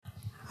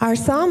Our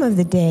psalm of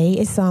the day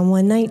is Psalm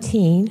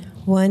 119,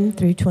 1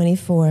 through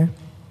 24.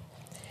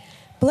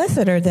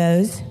 Blessed are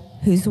those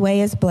whose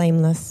way is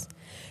blameless,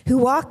 who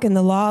walk in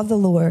the law of the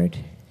Lord.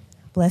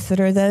 Blessed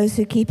are those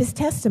who keep his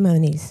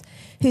testimonies,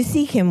 who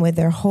seek him with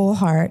their whole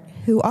heart,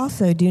 who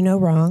also do no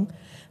wrong,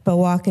 but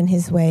walk in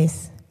his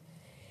ways.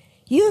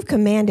 You have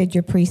commanded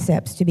your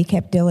precepts to be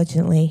kept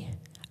diligently.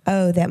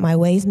 Oh, that my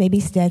ways may be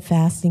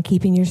steadfast in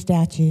keeping your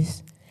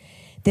statutes.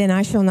 Then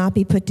I shall not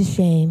be put to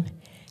shame,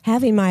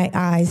 having my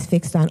eyes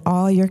fixed on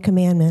all your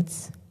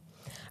commandments.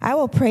 I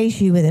will praise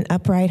you with an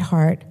upright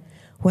heart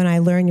when I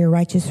learn your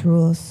righteous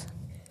rules.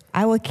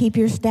 I will keep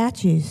your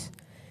statutes.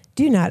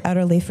 Do not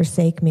utterly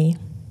forsake me.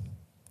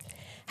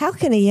 How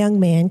can a young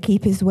man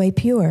keep his way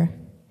pure?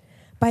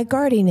 By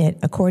guarding it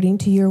according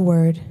to your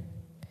word.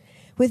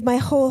 With my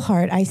whole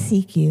heart I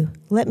seek you.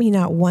 Let me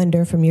not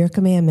wander from your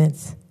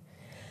commandments.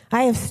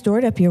 I have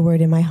stored up your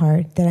word in my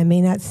heart that I may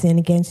not sin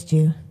against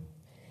you.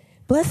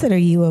 Blessed are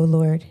you, O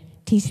Lord.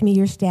 Teach me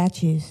your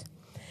statutes.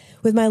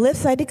 With my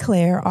lips I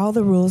declare all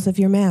the rules of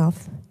your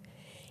mouth.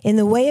 In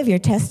the way of your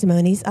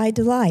testimonies I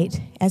delight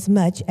as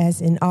much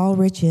as in all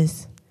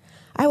riches.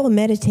 I will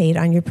meditate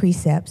on your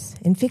precepts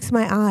and fix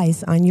my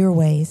eyes on your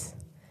ways.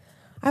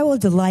 I will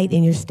delight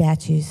in your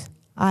statutes.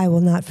 I will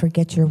not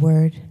forget your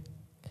word.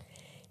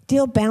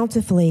 Deal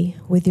bountifully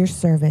with your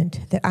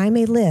servant, that I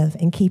may live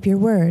and keep your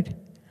word.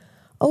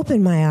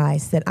 Open my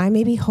eyes, that I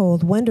may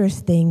behold wondrous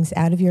things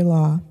out of your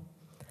law.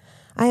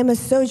 I am a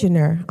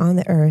sojourner on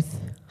the earth.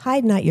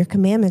 Hide not your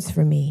commandments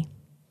from me.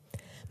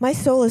 My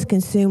soul is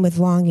consumed with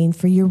longing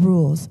for your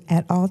rules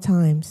at all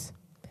times.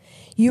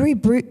 You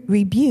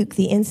rebuke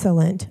the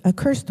insolent,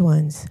 accursed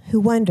ones who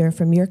wander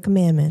from your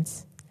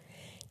commandments.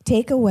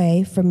 Take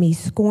away from me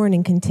scorn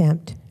and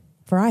contempt,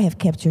 for I have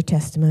kept your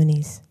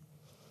testimonies.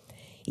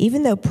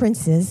 Even though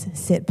princes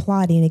sit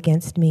plotting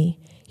against me,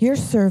 your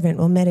servant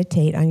will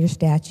meditate on your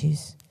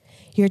statutes.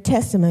 Your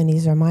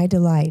testimonies are my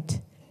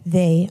delight.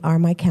 They are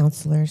my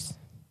counselors.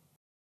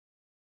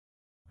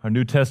 Our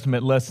New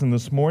Testament lesson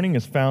this morning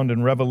is found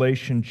in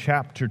Revelation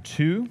chapter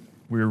 2.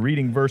 We're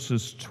reading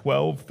verses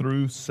 12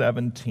 through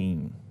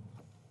 17.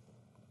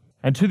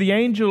 And to the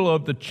angel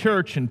of the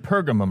church in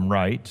Pergamum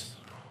write,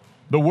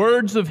 the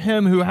words of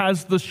him who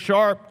has the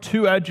sharp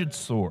two-edged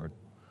sword.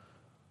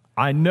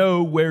 I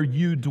know where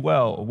you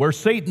dwell, where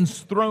Satan's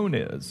throne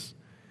is.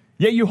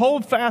 Yet you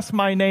hold fast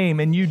my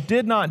name, and you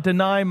did not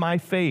deny my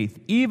faith,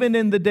 even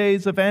in the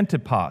days of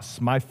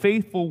Antipas, my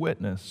faithful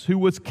witness, who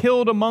was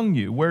killed among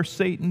you, where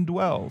Satan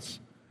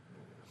dwells.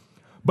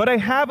 But I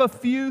have a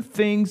few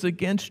things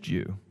against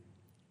you.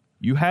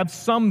 You have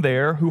some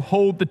there who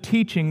hold the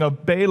teaching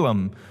of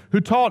Balaam,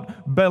 who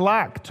taught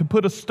Balak to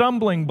put a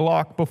stumbling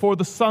block before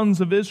the sons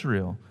of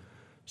Israel,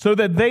 so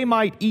that they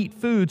might eat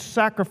food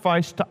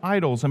sacrificed to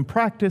idols and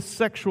practice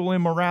sexual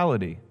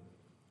immorality.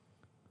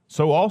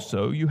 So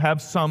also you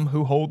have some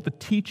who hold the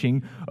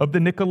teaching of the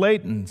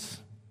Nicolaitans.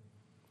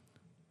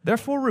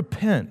 Therefore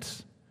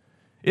repent.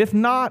 If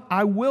not,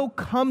 I will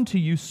come to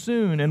you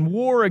soon and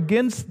war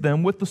against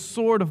them with the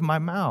sword of my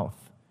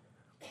mouth.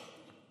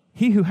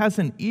 He who has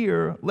an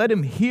ear, let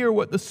him hear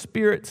what the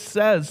Spirit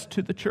says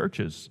to the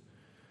churches.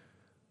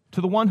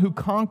 To the one who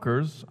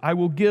conquers, I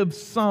will give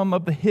some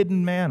of the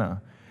hidden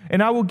manna,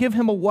 and I will give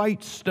him a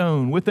white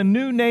stone with a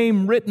new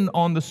name written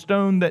on the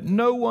stone that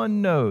no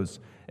one knows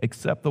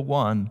except the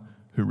one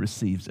who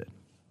receives it.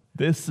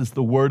 This is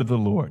the word of the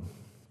Lord.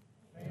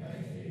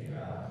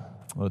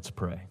 Let's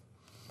pray.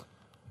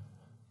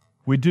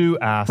 We do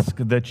ask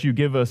that you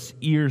give us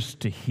ears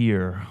to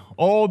hear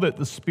all that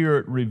the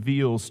Spirit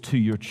reveals to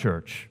your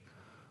church.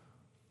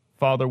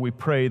 Father, we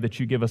pray that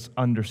you give us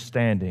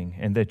understanding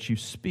and that you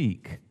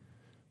speak,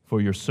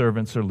 for your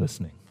servants are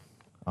listening.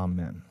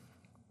 Amen.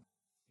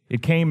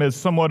 It came as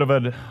somewhat of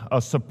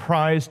a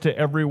surprise to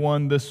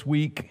everyone this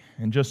week,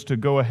 and just to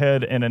go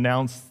ahead and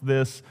announce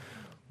this,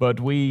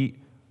 but we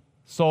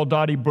saw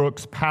Dottie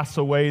Brooks pass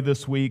away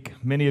this week.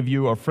 Many of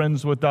you are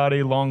friends with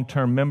Dottie,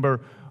 long-term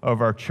member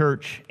of our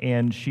church,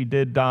 and she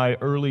did die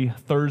early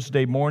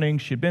Thursday morning.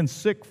 She'd been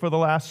sick for the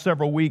last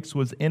several weeks,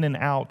 was in and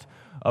out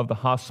of the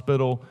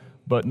hospital,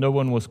 but no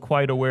one was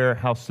quite aware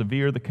how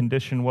severe the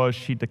condition was.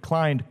 She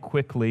declined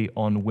quickly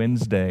on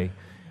Wednesday.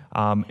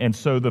 And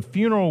so the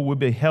funeral will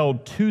be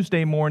held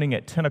Tuesday morning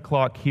at 10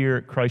 o'clock here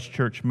at Christ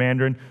Church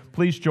Mandarin.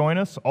 Please join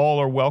us. All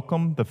are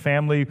welcome. The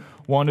family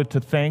wanted to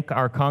thank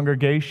our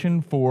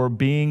congregation for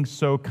being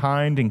so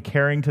kind and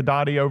caring to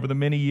Dottie over the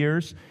many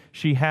years.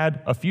 She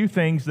had a few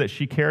things that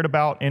she cared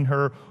about in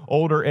her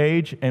older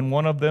age, and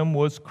one of them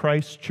was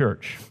Christ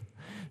Church.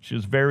 She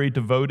was very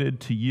devoted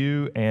to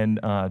you and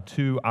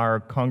to our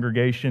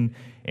congregation,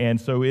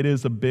 and so it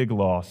is a big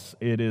loss.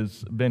 It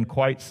has been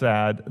quite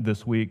sad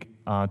this week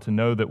to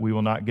know that we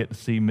will not get to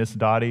see Miss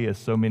Dottie as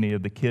so many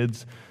of the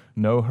kids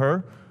know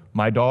her.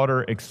 My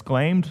daughter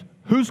exclaimed,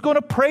 "Who's going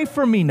to pray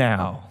for me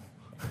now?"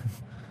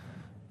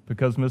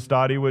 Because Miss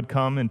Dottie would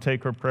come and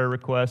take her prayer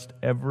request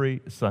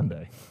every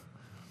Sunday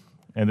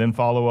and then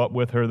follow up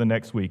with her the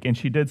next week. And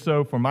she did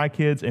so for my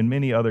kids and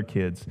many other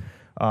kids.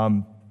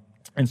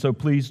 And so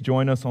please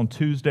join us on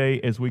Tuesday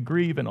as we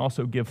grieve and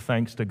also give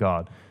thanks to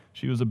God.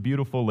 She was a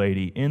beautiful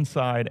lady,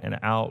 inside and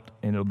out,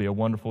 and it'll be a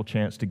wonderful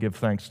chance to give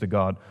thanks to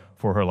God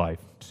for her life.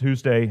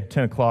 Tuesday,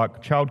 10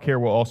 o'clock.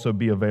 Childcare will also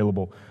be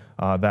available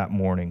that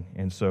morning,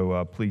 and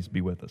so please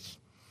be with us.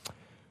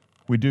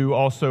 We do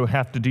also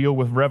have to deal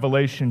with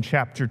Revelation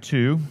chapter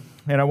 2,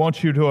 and I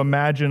want you to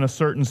imagine a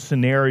certain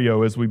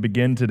scenario as we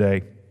begin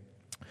today.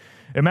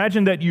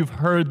 Imagine that you've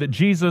heard that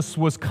Jesus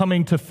was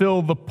coming to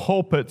fill the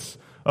pulpits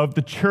of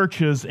the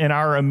churches in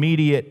our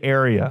immediate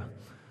area.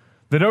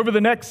 That over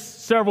the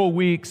next several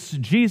weeks,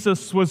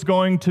 Jesus was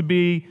going to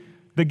be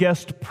the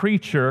guest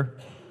preacher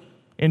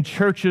in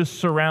churches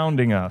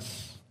surrounding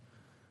us.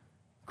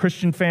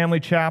 Christian Family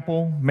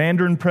Chapel,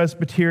 Mandarin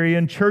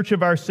Presbyterian, Church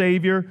of Our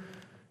Savior,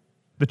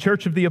 the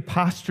Church of the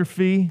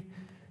Apostrophe,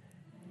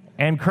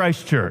 and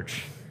Christ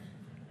Church.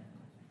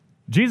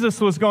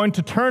 Jesus was going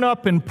to turn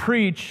up and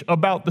preach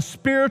about the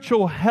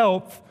spiritual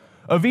health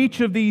of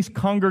each of these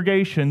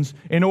congregations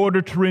in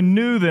order to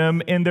renew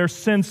them in their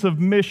sense of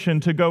mission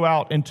to go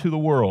out into the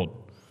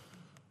world.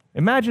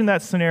 Imagine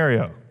that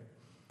scenario.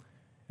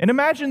 And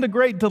imagine the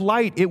great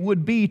delight it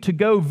would be to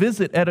go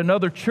visit at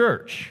another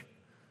church.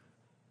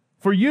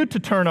 For you to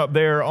turn up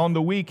there on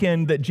the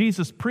weekend that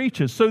Jesus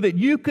preaches so that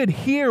you could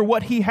hear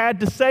what he had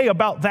to say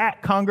about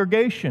that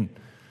congregation.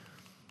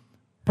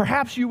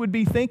 Perhaps you would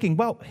be thinking,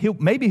 well,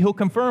 maybe he'll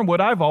confirm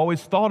what I've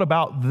always thought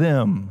about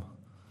them.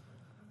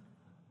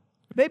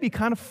 It may be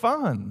kind of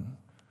fun.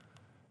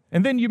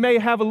 And then you may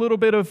have a little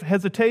bit of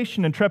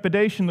hesitation and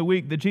trepidation the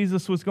week that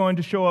Jesus was going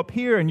to show up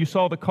here and you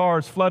saw the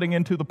cars flooding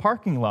into the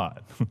parking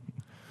lot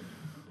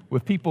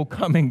with people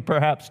coming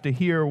perhaps to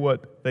hear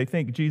what they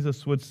think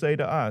Jesus would say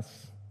to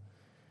us.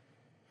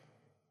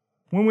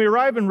 When we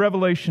arrive in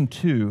Revelation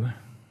 2,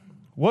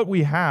 what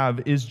we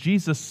have is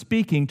Jesus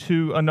speaking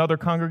to another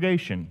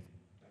congregation.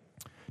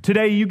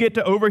 Today, you get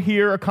to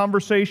overhear a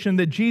conversation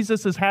that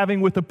Jesus is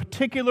having with a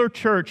particular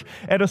church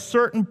at a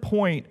certain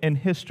point in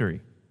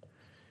history.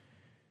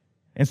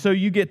 And so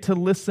you get to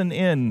listen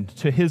in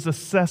to his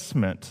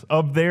assessment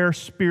of their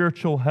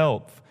spiritual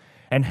health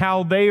and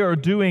how they are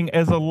doing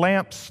as a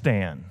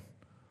lampstand,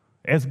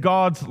 as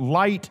God's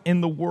light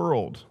in the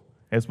world,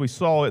 as we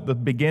saw at the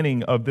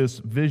beginning of this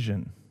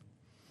vision.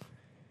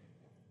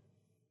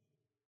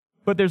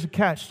 But there's a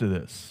catch to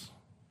this.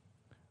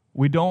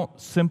 We don't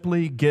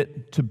simply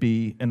get to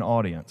be an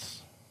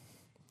audience.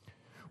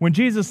 When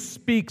Jesus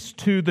speaks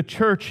to the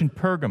church in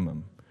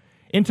Pergamum,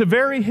 into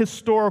very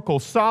historical,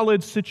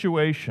 solid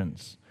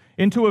situations,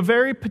 into a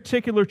very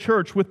particular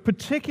church with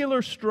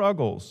particular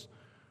struggles,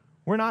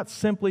 we're not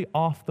simply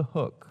off the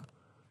hook.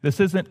 This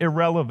isn't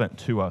irrelevant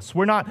to us.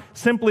 We're not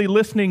simply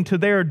listening to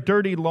their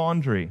dirty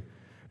laundry.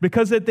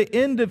 Because at the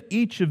end of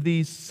each of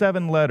these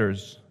 7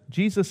 letters,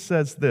 Jesus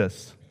says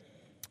this,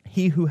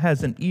 "He who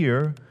has an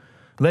ear,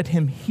 let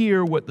him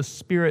hear what the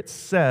Spirit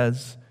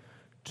says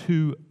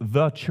to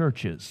the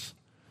churches."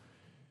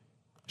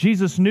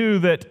 Jesus knew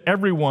that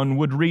everyone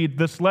would read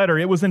this letter.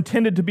 It was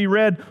intended to be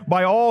read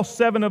by all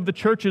 7 of the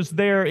churches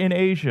there in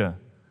Asia.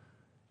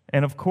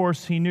 And of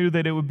course, he knew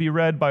that it would be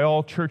read by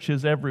all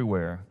churches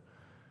everywhere.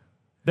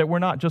 That we're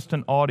not just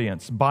an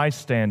audience,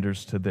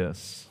 bystanders to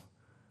this.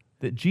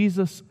 That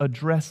Jesus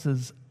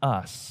addresses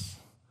us.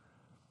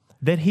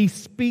 That he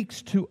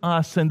speaks to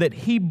us and that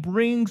he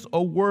brings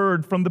a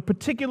word from the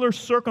particular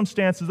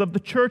circumstances of the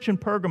church in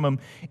Pergamum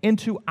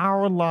into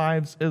our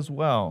lives as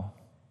well.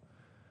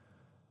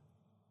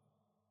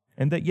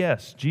 And that,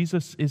 yes,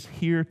 Jesus is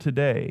here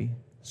today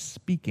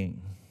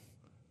speaking.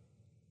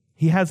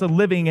 He has a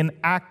living and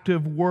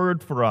active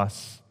word for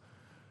us.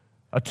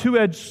 A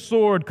 2-edged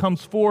sword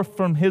comes forth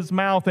from his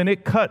mouth, and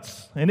it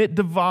cuts, and it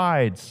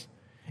divides,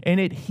 and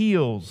it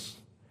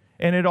heals,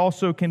 and it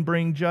also can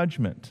bring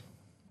judgment.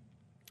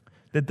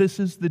 That this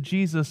is the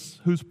Jesus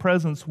whose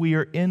presence we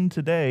are in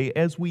today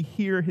as we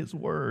hear his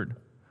word.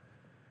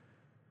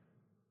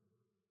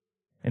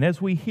 And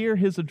as we hear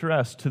his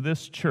address to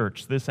this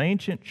church, this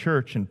ancient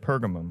church in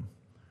Pergamum,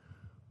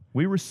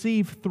 we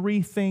receive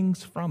 3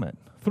 things from it.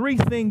 3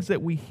 things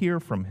that we hear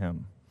from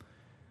him.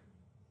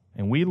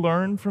 And we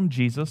learn from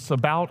Jesus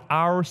about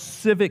our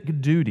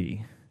civic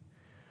duty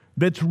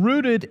that's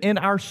rooted in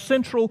our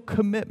central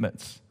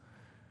commitments,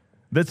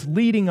 that's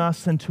leading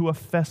us into a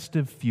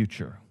festive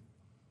future.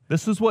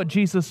 This is what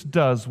Jesus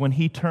does when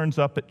he turns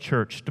up at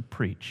church to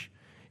preach.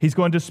 He's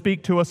going to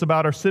speak to us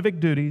about our civic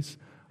duties,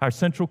 our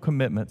central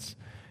commitments,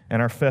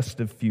 and our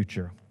festive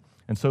future.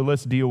 And so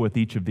let's deal with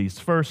each of these.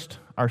 First,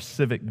 our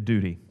civic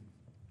duty.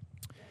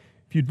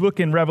 If you'd look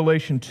in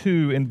Revelation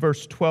 2 in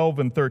verse 12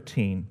 and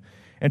 13,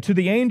 "And to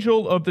the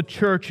angel of the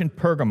church in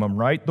Pergamum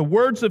write, the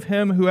words of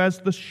him who has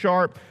the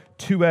sharp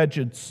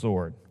 2-edged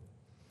sword.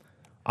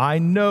 I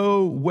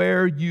know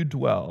where you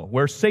dwell,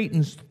 where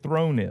Satan's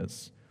throne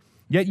is.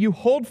 Yet you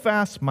hold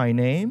fast my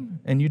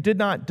name, and you did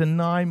not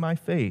deny my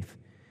faith,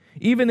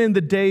 even in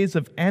the days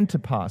of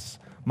Antipas,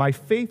 my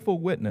faithful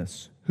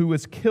witness, who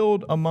was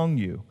killed among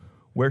you,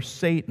 where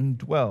Satan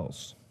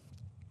dwells."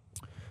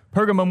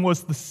 Pergamum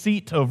was the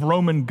seat of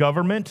Roman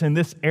government in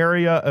this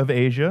area of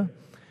Asia.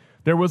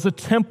 There was a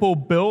temple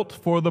built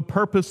for the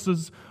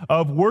purposes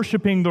of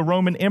worshiping the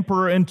Roman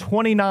emperor in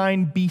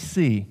 29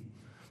 BC.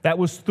 That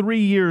was 3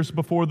 years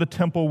before the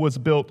temple was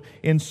built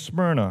in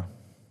Smyrna.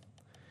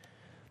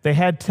 They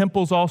had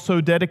temples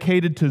also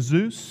dedicated to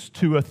Zeus,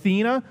 to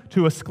Athena,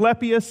 to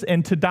Asclepius,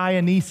 and to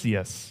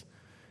Dionysius.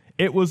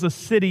 It was a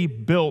city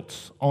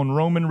built on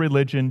Roman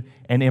religion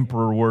and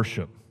emperor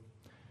worship.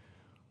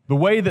 The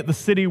way that the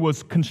city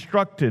was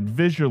constructed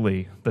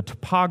visually, the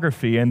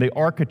topography and the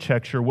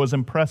architecture was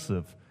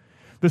impressive.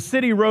 The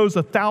city rose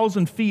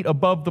 1,000 feet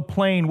above the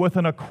plain with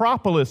an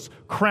acropolis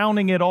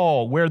crowning it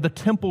all, where the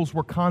temples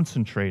were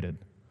concentrated.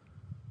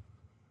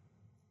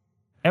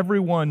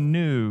 Everyone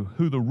knew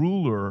who the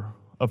ruler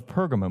of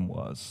Pergamum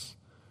was.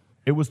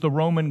 It was the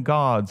Roman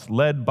gods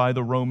led by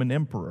the Roman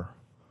emperor.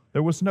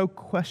 There was no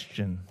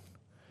question.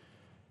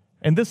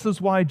 And this is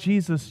why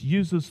Jesus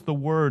uses the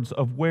words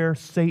of where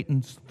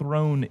Satan's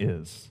throne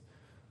is.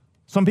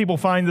 Some people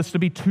find this to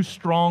be too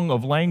strong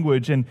of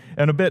language and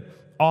a bit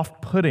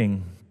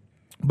off-putting.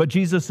 But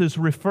Jesus is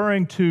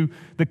referring to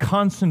the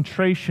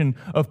concentration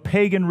of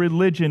pagan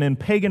religion and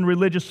pagan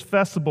religious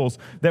festivals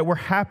that were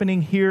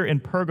happening here in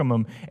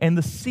Pergamum and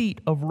the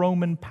seat of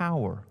Roman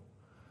power.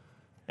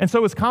 And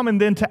so it's common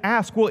then to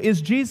ask, well,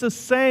 is Jesus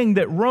saying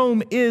that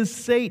Rome is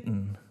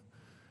Satan?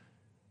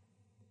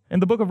 And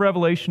the book of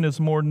Revelation is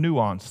more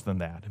nuanced than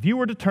that. If you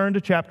were to turn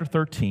to chapter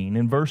 13,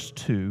 in verse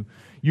 2,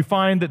 you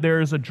find that there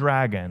is a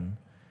dragon,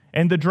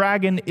 and the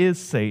dragon is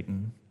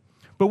Satan.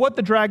 But what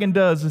the dragon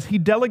does is he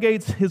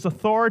delegates his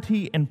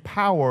authority and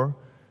power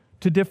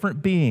to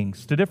different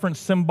beings, to different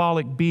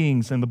symbolic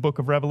beings in the book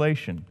of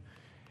Revelation.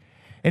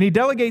 And he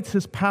delegates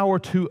his power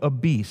to a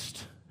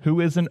beast who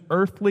is an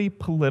earthly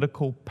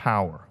political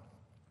power.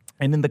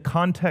 And in the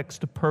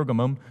context of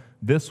Pergamum,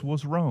 this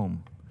was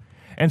Rome.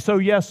 And so,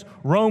 yes,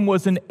 Rome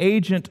was an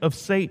agent of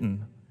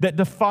Satan that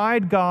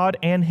defied God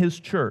and his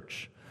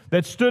church,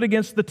 that stood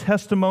against the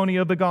testimony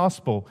of the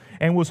gospel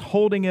and was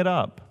holding it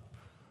up.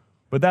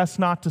 But that's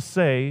not to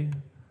say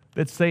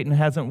that Satan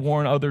hasn't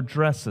worn other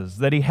dresses,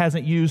 that he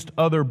hasn't used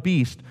other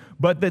beasts,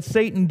 but that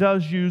Satan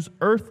does use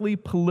earthly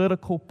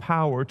political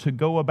power to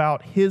go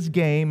about his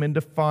game in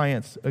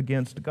defiance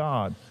against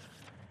God.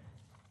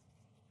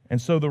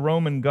 And so the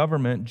Roman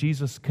government,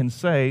 Jesus can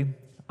say,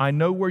 I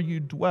know where you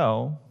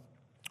dwell,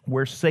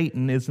 where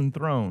Satan is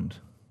enthroned.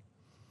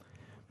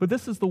 But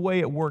this is the way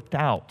it worked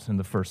out in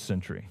the first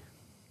century.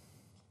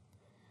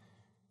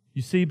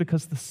 You see,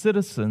 because the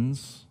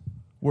citizens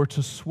were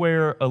to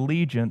swear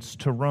allegiance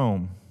to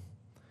Rome.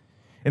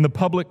 In the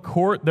public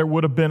court, there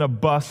would have been a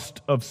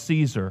bust of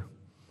Caesar,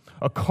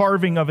 a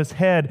carving of his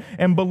head,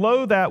 and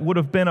below that would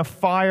have been a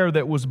fire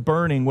that was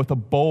burning with a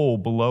bowl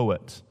below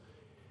it.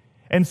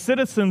 And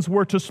citizens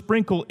were to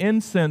sprinkle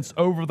incense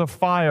over the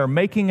fire,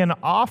 making an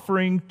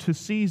offering to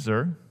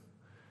Caesar,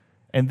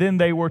 and then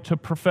they were to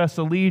profess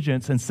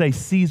allegiance and say,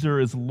 Caesar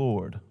is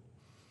Lord.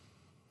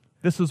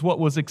 This is what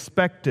was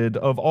expected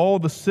of all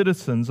the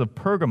citizens of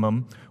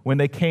Pergamum when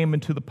they came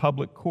into the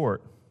public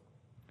court.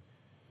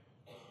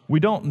 We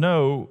don't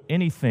know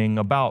anything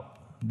about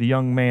the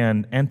young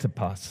man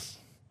Antipas,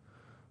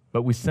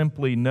 but we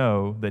simply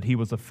know that he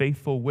was a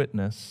faithful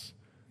witness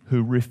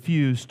who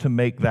refused to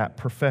make that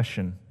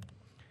profession.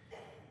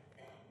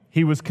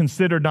 He was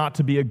considered not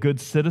to be a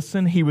good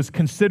citizen. He was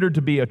considered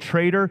to be a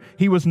traitor.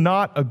 He was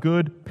not a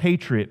good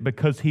patriot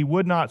because he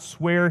would not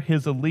swear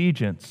his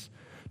allegiance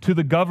to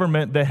the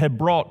government that had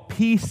brought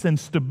peace and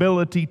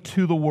stability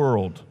to the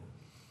world.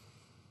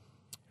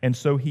 And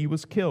so he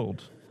was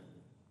killed.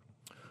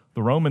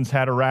 The Romans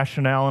had a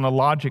rationale and a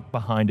logic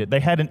behind it.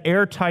 They had an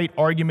airtight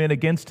argument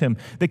against him.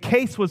 The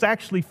case was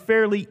actually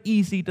fairly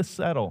easy to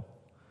settle.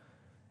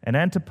 And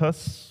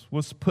Antipas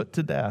was put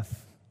to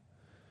death.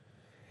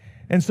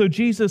 And so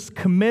Jesus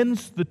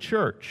commends the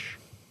church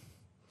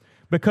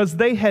because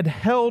they had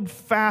held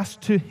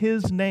fast to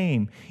his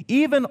name,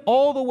 even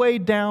all the way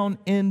down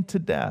into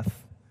death.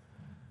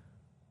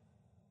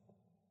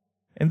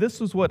 And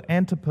this is what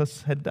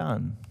Antipas had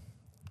done.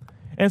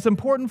 And it's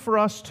important for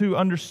us to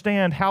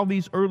understand how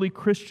these early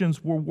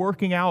Christians were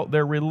working out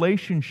their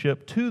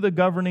relationship to the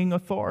governing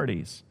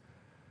authorities.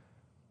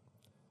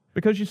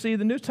 Because you see,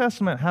 the New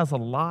Testament has a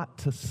lot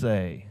to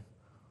say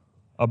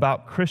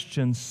about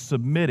Christians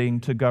submitting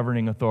to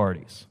governing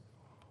authorities.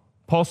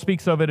 Paul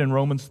speaks of it in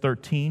Romans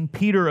 13.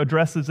 Peter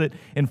addresses it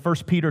in 1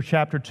 Peter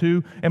chapter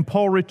 2, and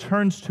Paul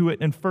returns to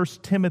it in 1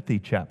 Timothy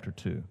chapter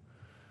 2.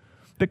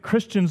 That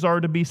Christians are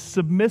to be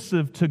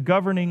submissive to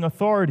governing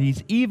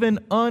authorities, even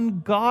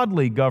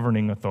ungodly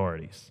governing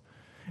authorities.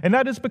 And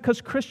that is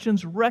because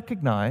Christians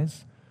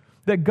recognize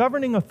that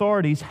governing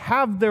authorities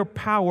have their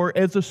power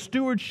as a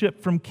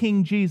stewardship from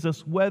King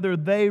Jesus, whether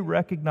they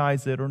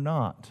recognize it or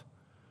not.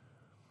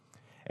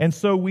 And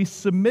so we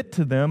submit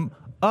to them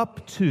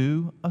up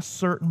to a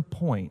certain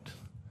point,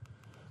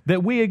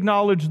 that we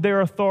acknowledge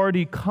their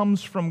authority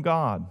comes from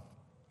God.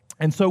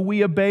 And so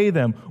we obey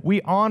them,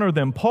 we honor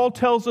them. Paul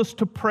tells us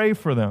to pray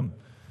for them.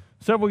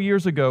 Several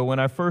years ago when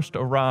I first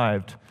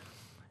arrived,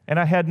 and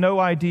I had no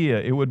idea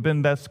it would have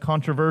been that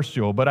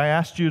controversial, but I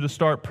asked you to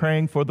start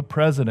praying for the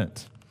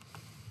president.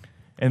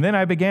 And then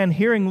I began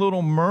hearing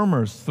little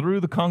murmurs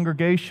through the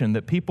congregation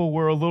that people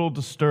were a little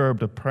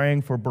disturbed of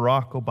praying for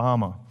Barack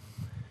Obama.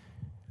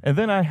 And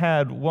then I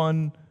had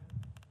one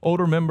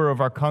older member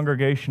of our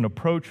congregation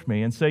approach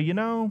me and say, "You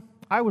know,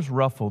 I was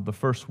ruffled the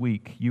first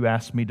week you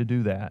asked me to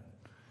do that.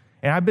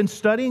 And I've been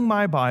studying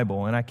my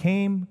Bible, and I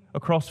came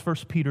across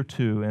 1 Peter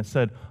 2 and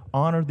said,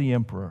 honor the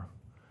emperor.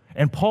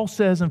 And Paul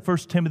says in 1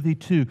 Timothy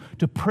 2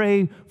 to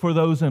pray for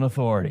those in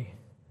authority.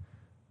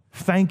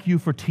 Thank you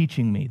for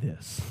teaching me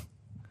this."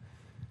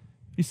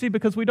 You see,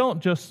 because we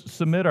don't just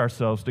submit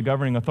ourselves to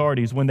governing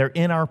authorities when they're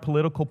in our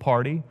political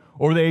party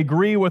or they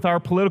agree with our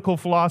political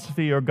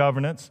philosophy or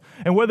governance,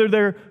 and whether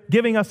they're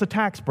giving us a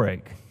tax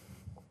break.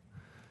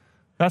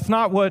 That's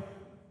not what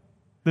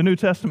the New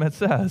Testament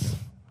says.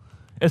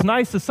 As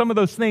nice as some of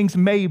those things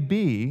may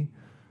be,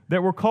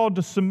 that we're called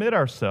to submit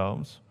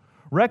ourselves,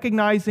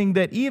 recognizing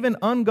that even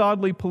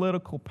ungodly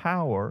political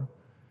power,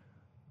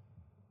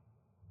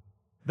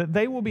 that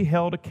they will be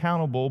held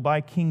accountable by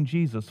King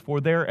Jesus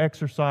for their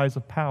exercise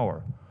of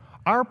power.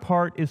 Our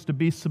part is to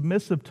be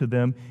submissive to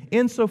them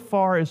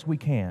insofar as we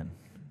can.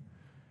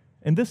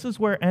 And this is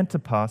where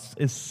Antipas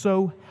is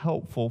so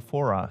helpful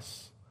for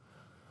us.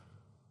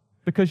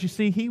 Because you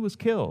see, he was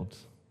killed.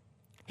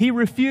 He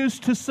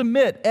refused to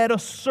submit at a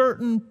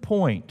certain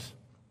point.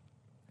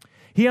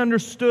 He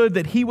understood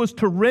that he was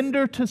to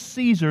render to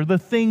Caesar the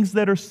things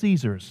that are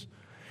Caesar's,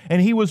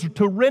 and he was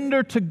to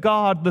render to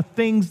God the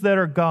things that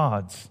are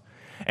God's.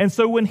 And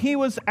so when he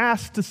was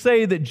asked to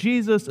say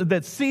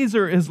that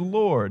Caesar is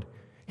Lord,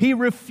 he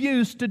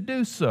refused to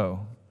do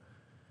so.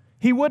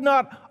 He would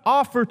not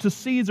offer to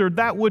Caesar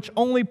that which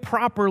only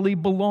properly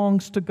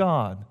belongs to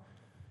God.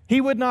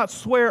 He would not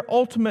swear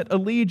ultimate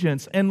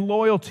allegiance and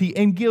loyalty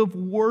and give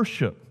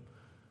worship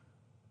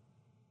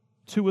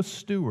to a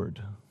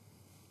steward.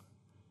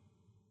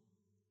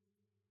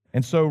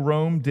 And so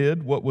Rome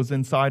did what was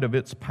inside of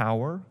its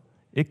power.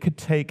 It could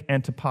take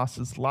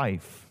Antipas's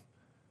life.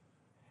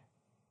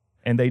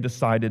 And they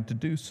decided to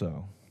do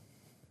so.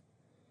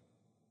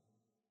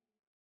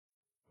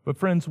 But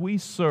friends, we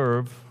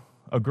serve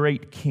a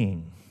great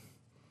king.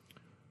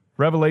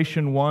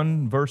 Revelation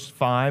 1, verse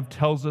 5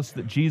 tells us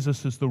that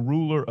Jesus is the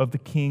ruler of the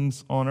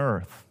kings on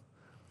earth.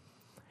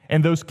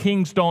 And those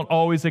kings don't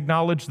always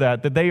acknowledge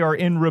that they are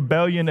in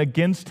rebellion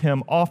against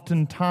him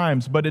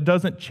oftentimes, but it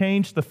doesn't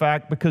change the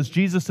fact because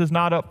Jesus is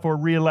not up for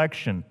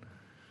re-election.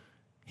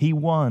 He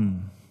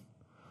won.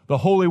 The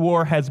holy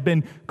war has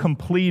been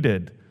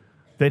completed.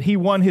 That he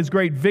won his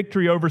great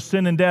victory over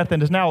sin and death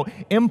and is now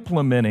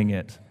implementing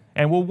it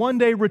and will one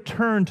day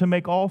return to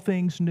make all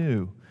things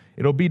new.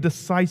 It'll be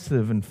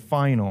decisive and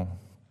final.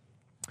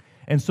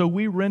 And so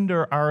we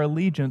render our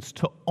allegiance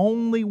to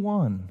only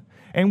one,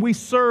 and we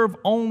serve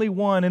only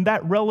one, and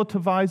that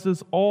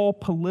relativizes all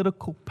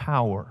political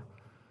power.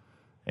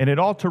 And it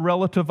ought to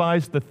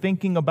relativize the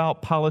thinking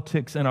about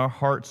politics in our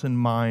hearts and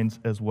minds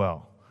as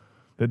well.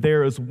 That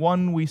there is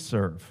one we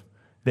serve,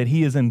 that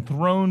he is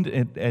enthroned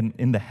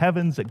in the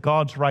heavens at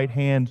God's right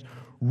hand,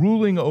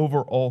 ruling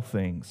over all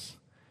things.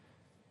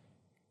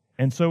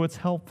 And so it's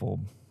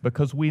helpful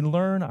because we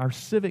learn our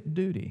civic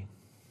duty.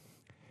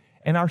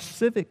 And our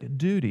civic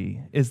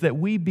duty is that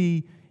we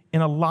be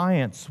in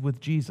alliance with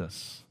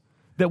Jesus,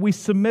 that we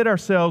submit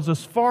ourselves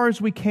as far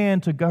as we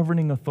can to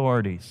governing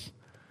authorities,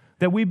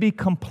 that we be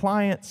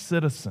compliant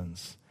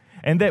citizens,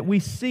 and that we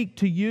seek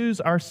to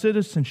use our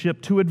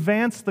citizenship to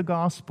advance the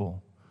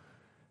gospel,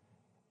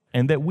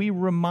 and that we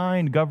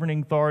remind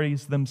governing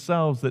authorities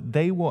themselves that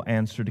they will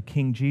answer to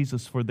King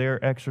Jesus for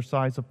their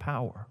exercise of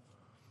power.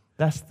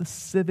 That's the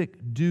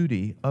civic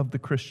duty of the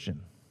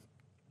Christian.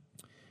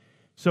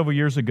 Several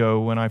years ago,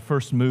 when I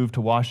first moved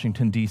to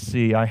Washington,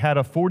 D.C., I had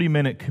a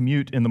 40-minute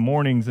commute in the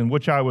mornings in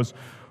which I was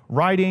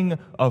riding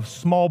a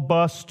small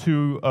bus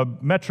to a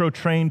metro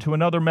train to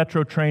another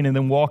metro train and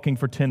then walking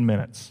for 10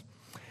 minutes.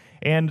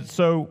 And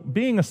so,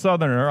 being a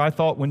Southerner, I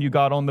thought when you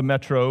got on the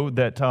metro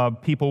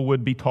that people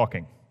would be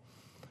talking.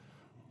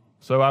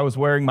 So I was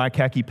wearing my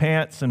khaki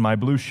pants and my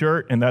blue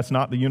shirt, and that's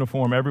not the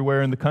uniform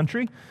everywhere in the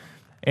country.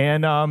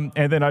 And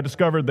then I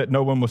discovered that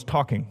no one was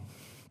talking.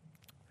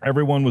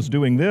 Everyone was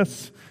doing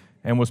this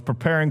and was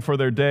preparing for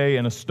their day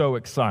in a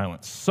stoic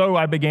silence. So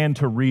I began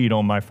to read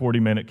on my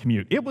 40-minute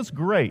commute. It was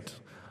great.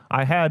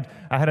 I had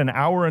an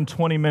hour and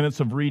 20 minutes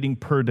of reading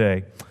per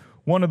day.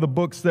 One of the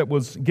books that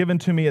was given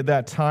to me at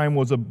that time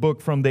was a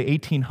book from the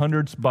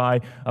 1800s by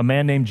a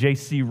man named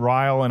J.C.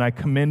 Ryle, and I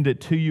commend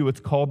it to you.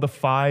 It's called The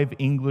 5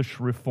 English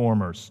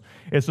Reformers.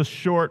 It's a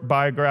short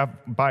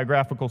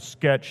biographical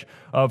sketch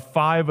of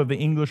 5 of the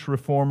English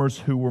reformers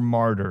who were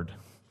martyred.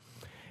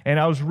 And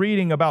I was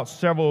reading about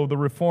several of the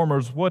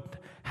reformers.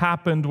 What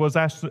happened was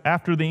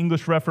after the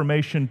English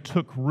Reformation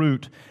took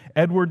root,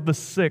 Edward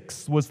VI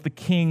was the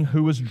king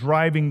who was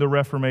driving the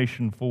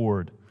Reformation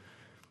forward.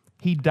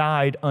 He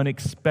died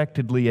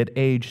unexpectedly at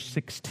age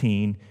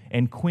 16,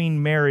 and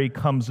Queen Mary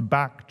comes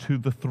back to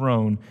the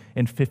throne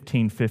in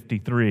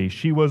 1553.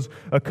 She was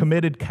a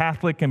committed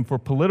Catholic, and for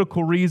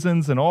political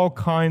reasons and all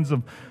kinds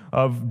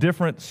of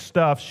different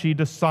stuff, she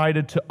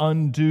decided to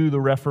undo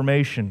the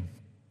Reformation.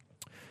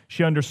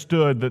 She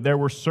understood that there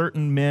were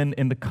certain men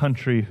in the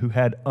country who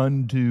had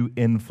undue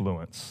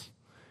influence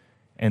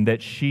and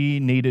that she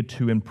needed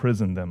to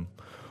imprison them.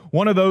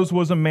 One of those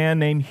was a man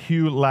named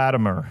Hugh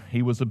Latimer.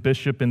 He was a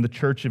bishop in the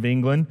Church of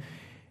England,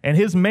 and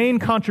his main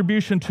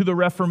contribution to the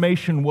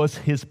Reformation was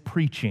his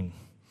preaching.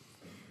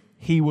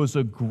 He was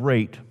a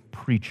great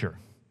preacher.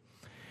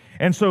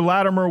 And so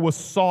Latimer was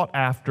sought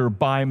after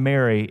by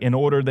Mary in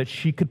order that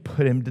she could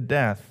put him to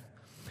death.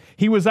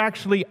 He was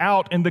actually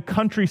out in the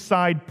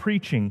countryside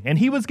preaching, and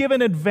he was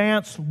given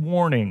advance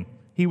warning.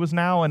 He was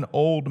now an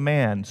old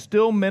man,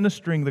 still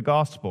ministering the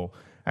gospel.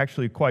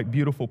 Actually, a quite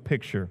beautiful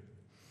picture.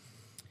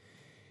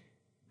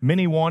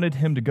 Many wanted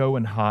him to go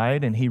and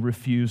hide, and he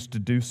refused to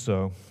do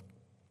so.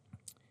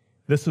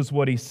 This is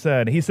what he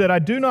said. He said, "I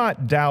do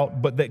not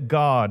doubt, but that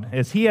God,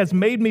 as he has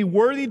made me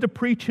worthy to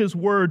preach his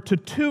word to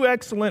two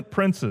excellent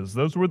princes,"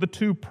 those were the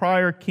two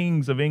prior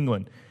kings of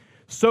England,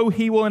 "so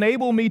he will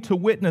enable me to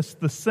witness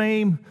the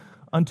same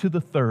unto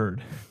the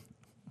third."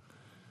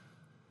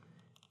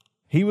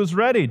 He was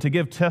ready to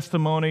give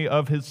testimony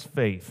of his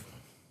faith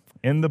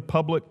in the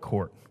public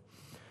court.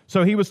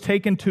 So he was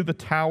taken to the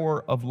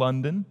Tower of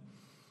London,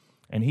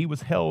 and he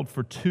was held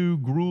for 2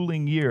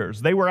 grueling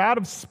years. They were out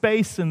of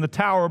space in the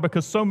tower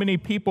because so many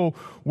people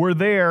were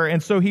there,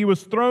 and so he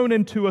was thrown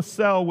into a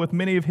cell with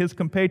many of his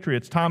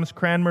compatriots, Thomas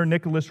Cranmer,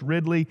 Nicholas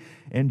Ridley,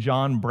 and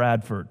John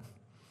Bradford.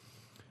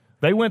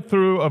 They went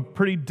through a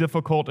pretty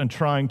difficult and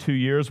trying 2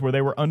 years where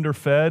they were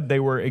underfed, they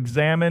were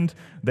examined,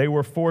 they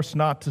were forced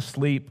not to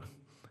sleep,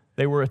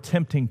 they were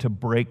attempting to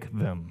break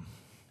them.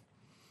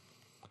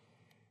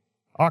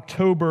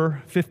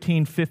 October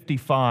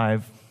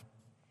 1555,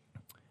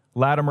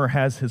 Latimer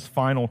has his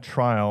final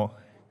trial.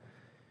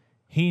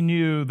 He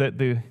knew that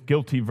the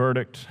guilty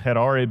verdict had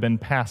already been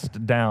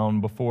passed down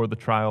before the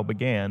trial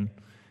began.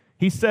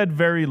 He said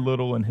very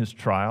little in his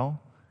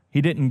trial. He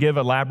didn't give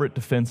elaborate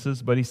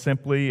defenses, but he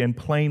simply and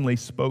plainly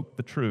spoke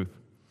the truth.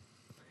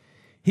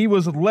 He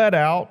was led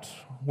out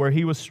where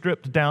he was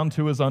stripped down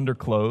to his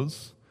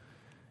underclothes,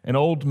 an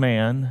old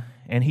man,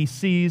 and he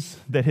sees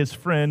that his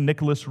friend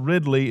Nicholas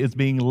Ridley is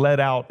being led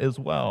out as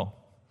well.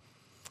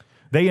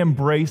 They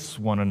embrace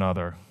one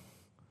another.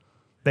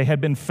 They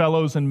had been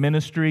fellows in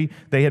ministry,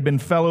 they had been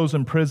fellows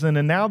in prison,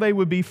 and now they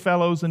would be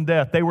fellows in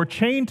death. They were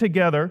chained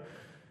together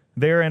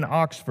there in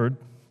Oxford,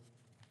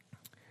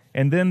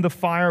 and then the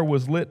fire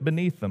was lit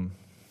beneath them.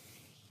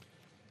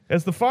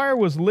 As the fire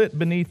was lit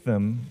beneath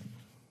them,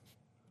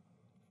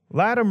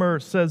 Latimer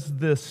says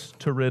this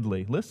to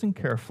Ridley. Listen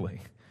carefully.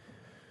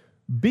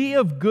 "Be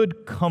of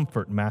good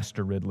comfort,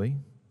 Master Ridley,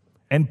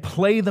 and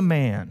play the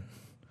man.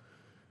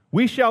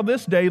 We shall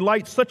this day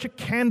light such a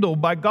candle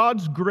by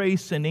God's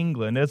grace in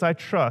England as I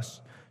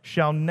trust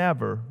shall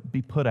never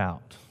be put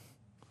out."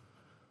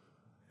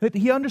 That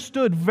he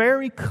understood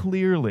very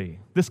clearly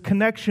this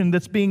connection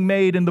that's being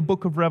made in the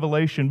book of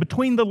Revelation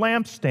between the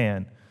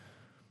lampstand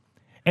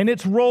and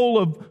its role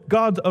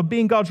of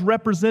being God's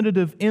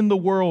representative in the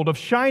world, of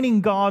shining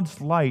God's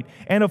light,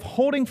 and of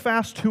holding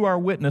fast to our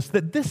witness,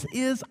 that this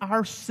is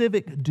our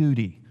civic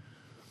duty.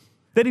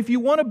 That if you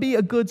want to be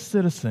a good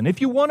citizen,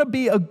 if you want to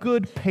be a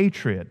good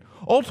patriot,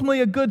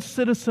 ultimately a good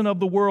citizen of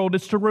the world,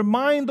 it's to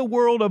remind the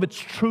world of its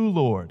true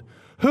Lord,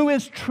 who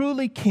is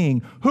truly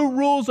king, who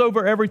rules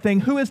over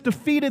everything, who has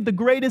defeated the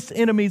greatest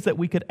enemies that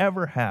we could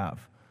ever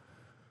have.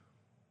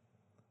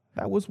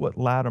 That was what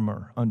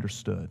Latimer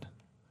understood.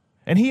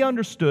 And he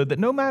understood that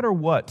no matter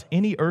what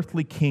any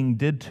earthly king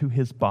did to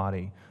his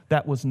body,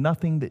 that was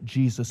nothing that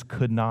Jesus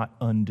could not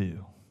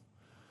undo.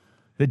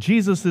 That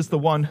Jesus is the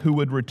one who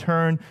would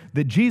return,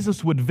 that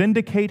Jesus would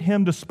vindicate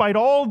him despite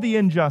all the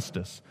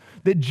injustice,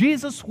 that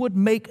Jesus would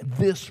make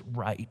this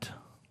right.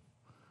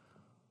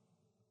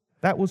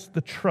 That was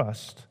the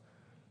trust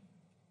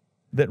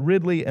that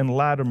Ridley and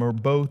Latimer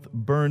both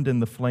burned in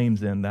the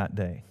flames in that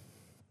day.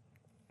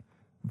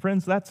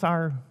 Friends, that's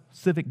our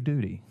civic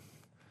duty.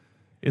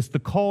 It's to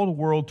call the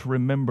world to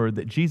remember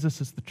that Jesus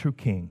is the true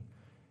King,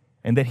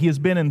 and that he has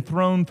been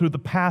enthroned through the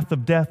path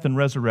of death and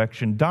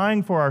resurrection,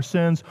 dying for our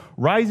sins,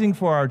 rising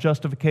for our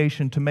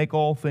justification to make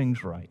all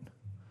things right.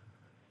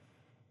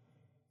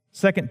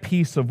 Second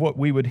piece of what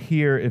we would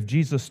hear if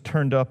Jesus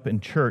turned up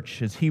in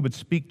church is he would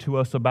speak to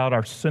us about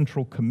our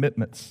central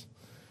commitments.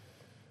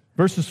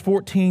 Verses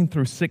 14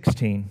 through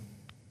 16.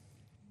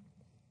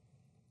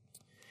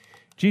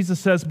 Jesus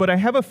says, "But I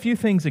have a few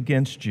things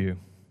against you."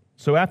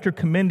 So after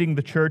commending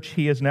the church,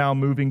 he is now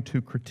moving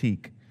to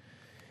critique.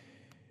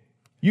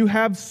 "You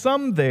have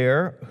some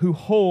there who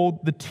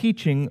hold the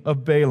teaching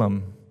of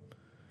Balaam,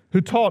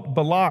 who taught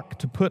Balak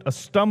to put a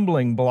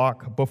stumbling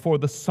block before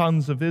the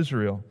sons of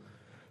Israel,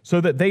 so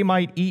that they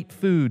might eat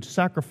food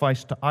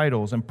sacrificed to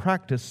idols and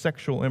practice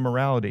sexual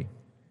immorality.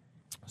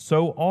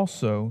 So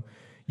also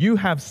you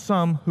have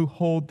some who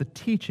hold the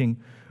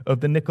teaching of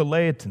the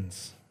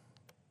Nicolaitans."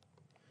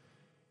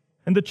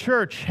 And the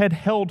church had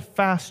held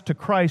fast to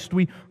Christ.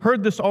 We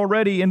heard this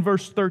already in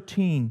verse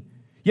 13.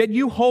 "Yet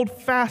you hold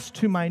fast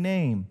to my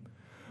name.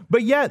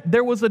 But yet,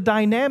 there was a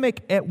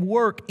dynamic at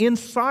work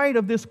inside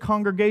of this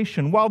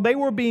congregation. While they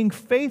were being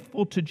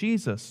faithful to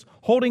Jesus,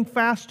 holding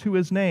fast to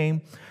his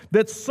name,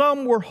 that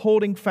some were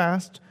holding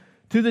fast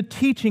to the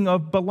teaching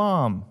of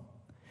Balaam,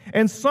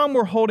 and some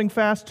were holding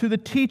fast to the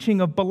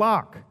teaching of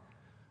Balak.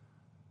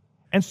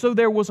 And so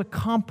there was a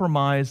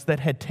compromise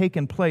that had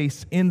taken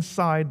place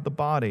inside the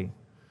body.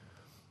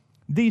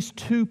 These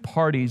two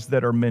parties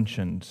that are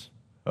mentioned,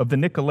 of the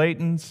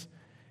Nicolaitans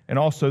and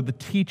also the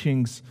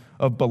teachings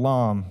of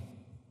Balaam,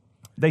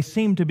 they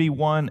seem to be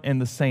one and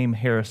the same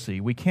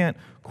heresy. We can't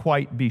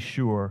quite be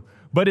sure.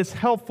 But it's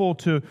helpful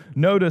to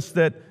notice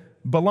that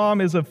Balaam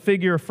is a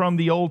figure from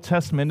the Old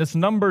Testament. It's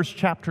Numbers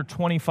chapter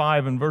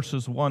 25 and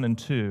verses 1 and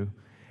 2.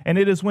 And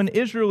it is when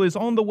Israel is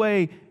on the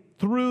way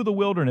through the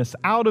wilderness,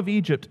 out of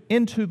Egypt,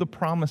 into the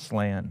promised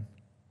land.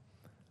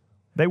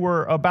 They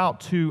were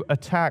about to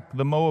attack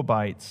the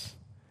Moabites,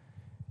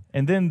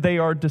 and then they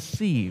are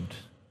deceived.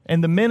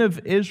 And the men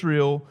of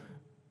Israel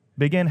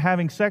began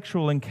having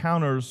sexual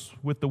encounters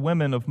with the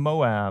women of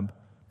Moab,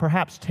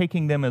 perhaps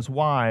taking them as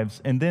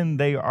wives, and then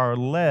they are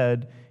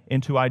led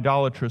into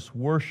idolatrous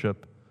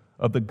worship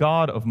of the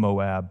god of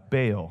Moab,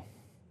 Baal.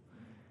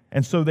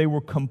 And so they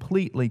were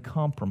completely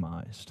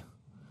compromised.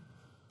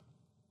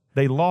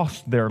 They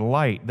lost their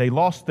light. They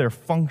lost their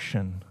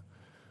function.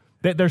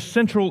 That their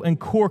central and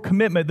core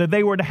commitment that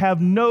they were to have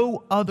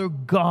no other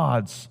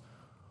gods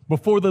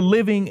before the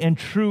living and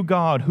true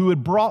God who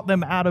had brought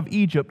them out of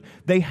Egypt.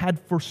 They had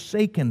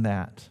forsaken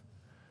that.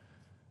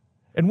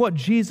 And what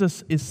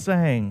Jesus is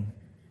saying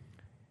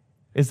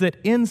is that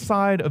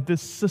inside of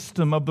this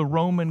system of the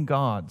Roman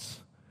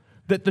gods,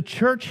 that the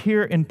church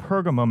here in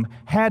Pergamum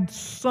had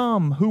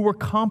some who were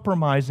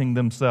compromising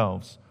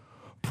themselves,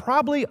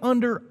 probably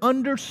under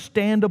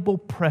understandable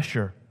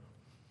pressure,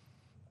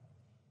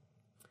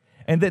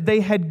 and that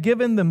they had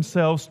given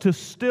themselves to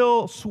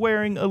still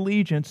swearing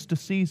allegiance to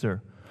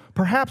Caesar,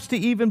 perhaps to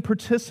even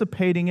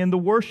participating in the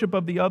worship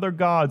of the other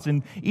gods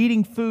and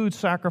eating food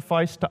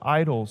sacrificed to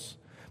idols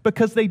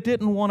because they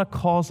didn't want to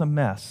cause a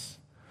mess.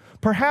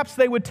 Perhaps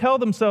they would tell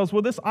themselves,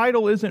 well, this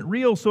idol isn't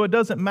real, so it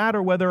doesn't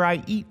matter whether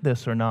I eat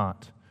this or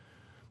not.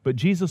 But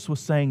Jesus was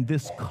saying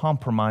this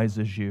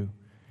compromises you.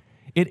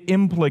 It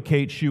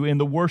implicates you in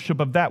the worship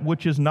of that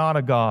which is not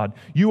a God.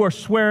 You are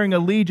swearing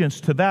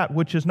allegiance to that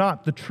which is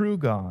not the true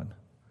God.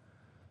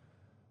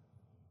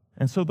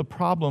 And so the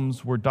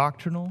problems were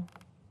doctrinal,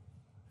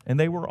 and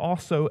they were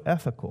also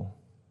ethical.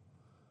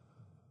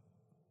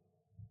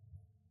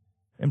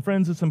 And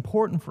friends, it's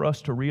important for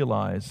us to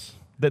realize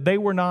that they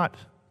were not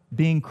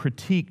being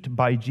critiqued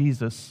by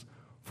Jesus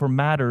for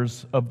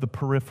matters of the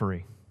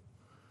periphery.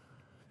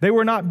 They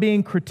were not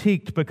being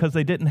critiqued because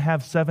they didn't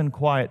have 7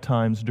 quiet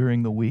times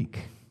during the week.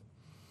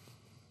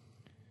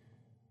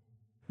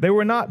 They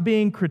were not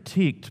being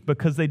critiqued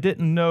because they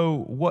didn't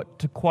know what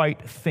to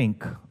quite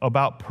think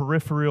about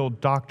peripheral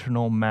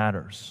doctrinal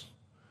matters.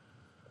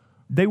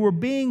 They were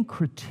being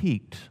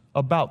critiqued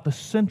about the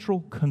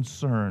central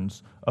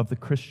concerns of the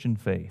Christian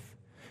faith,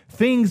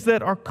 things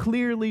that are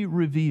clearly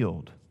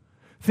revealed,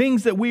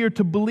 things that we are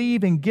to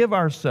believe and give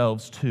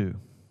ourselves to,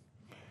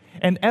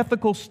 and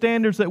ethical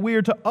standards that we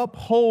are to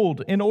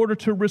uphold in order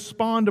to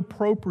respond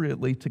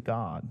appropriately to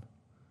God.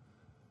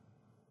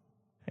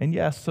 And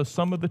yes, so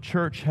some of the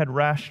church had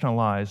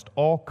rationalized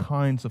all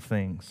kinds of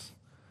things.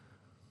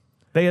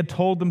 They had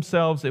told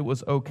themselves it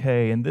was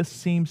okay, and this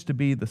seems to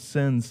be the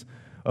sins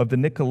of the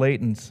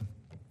Nicolaitans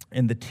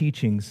and the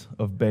teachings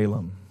of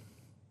Balaam.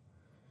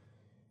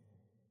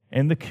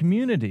 And the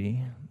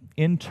community,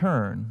 in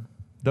turn,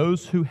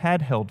 those who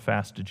had held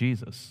fast to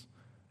Jesus,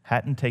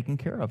 hadn't taken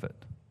care of it.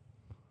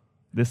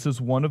 This is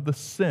one of the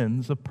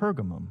sins of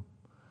Pergamum,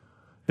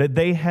 that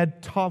they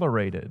had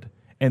tolerated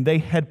and they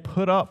had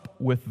put up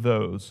with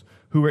those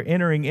who were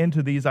entering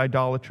into these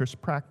idolatrous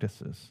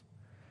practices.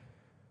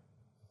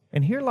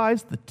 And here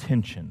lies the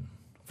tension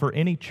for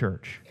any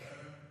church.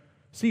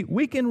 See,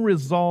 we can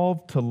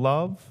resolve to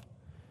love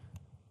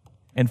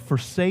and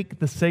forsake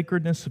the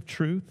sacredness of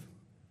truth,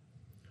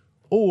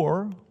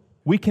 or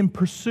we can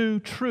pursue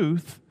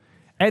truth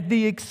at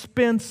the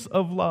expense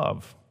of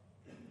love.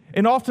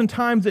 And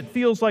oftentimes it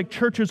feels like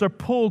churches are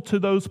pulled to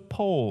those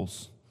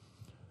poles,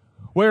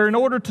 where in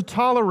order to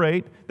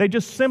tolerate, they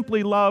just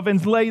simply love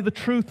and lay the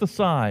truth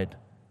aside.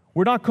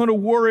 We're not going to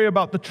worry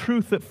about the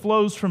truth that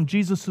flows from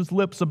Jesus'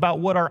 lips about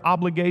what our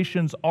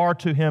obligations are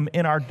to Him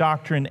in our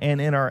doctrine and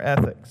in our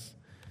ethics.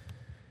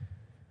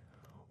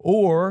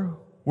 Or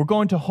we're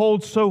going to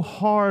hold so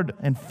hard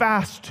and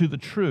fast to the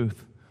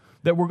truth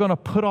that we're going to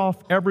put off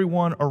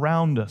everyone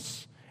around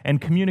us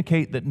and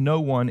communicate that no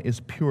one is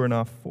pure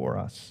enough for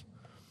us.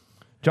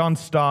 John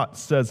Stott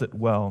says it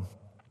well.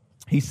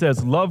 He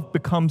says, love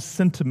becomes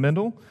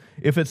sentimental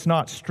if it's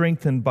not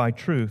strengthened by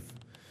truth,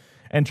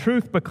 and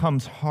truth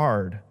becomes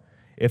hard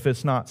if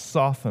it's not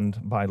softened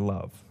by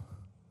love.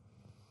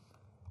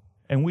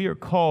 And we are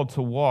called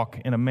to walk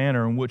in a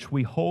manner in which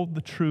we hold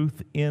the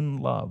truth in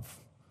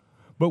love,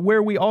 but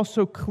where we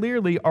also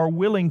clearly are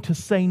willing to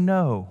say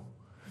no,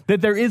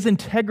 that there is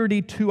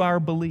integrity to our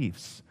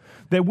beliefs,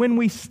 That when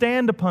we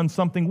stand upon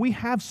something, we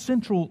have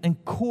central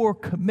and core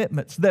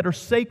commitments that are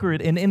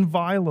sacred and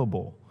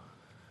inviolable.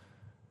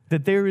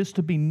 That there is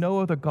to be no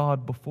other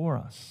God before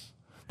us.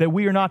 That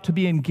we are not to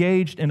be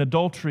engaged in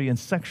adultery and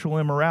sexual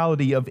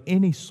immorality of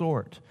any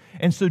sort.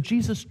 And so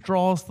Jesus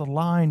draws the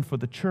line for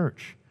the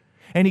church.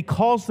 And he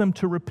calls them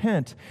to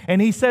repent.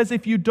 And he says,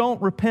 if you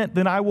don't repent,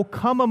 then I will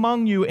come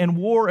among you and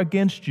war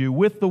against you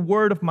with the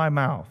word of my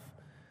mouth.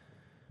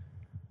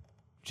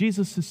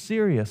 Jesus is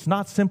serious,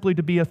 not simply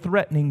to be a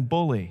threatening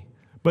bully,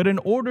 but in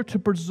order to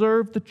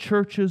preserve the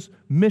church's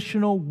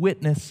missional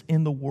witness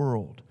in the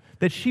world.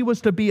 That she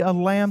was to be a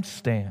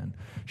lampstand,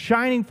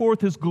 shining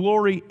forth his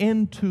glory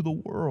into the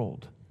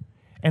world.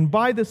 And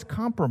by this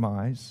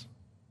compromise,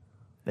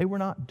 they were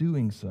not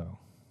doing so.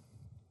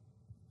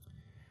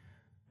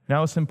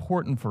 Now, it's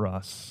important for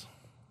us,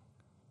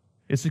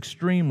 it's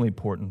extremely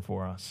important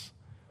for us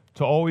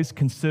to always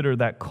consider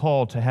that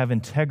call to have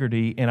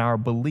integrity in our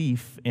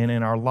belief and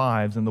in our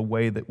lives and the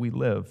way that we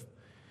live.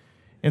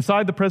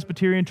 Inside the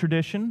Presbyterian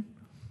tradition,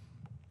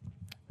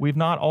 we've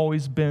not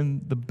always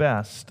been the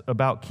best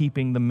about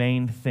keeping the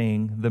main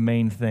thing the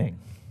main thing.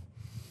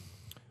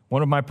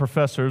 One of my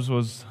professors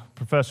was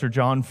Professor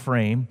John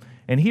Frame,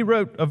 and he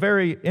wrote a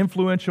very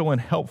influential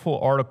and helpful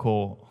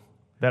article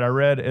that I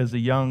read as a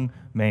young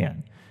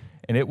man.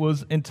 And it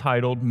was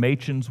entitled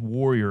Machen's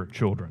Warrior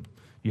Children.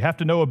 You have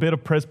to know a bit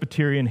of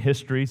Presbyterian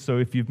history, so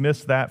if you've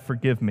missed that,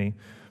 forgive me.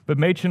 But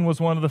Machen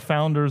was one of the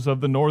founders of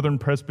the Northern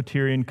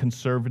Presbyterian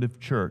Conservative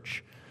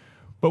Church.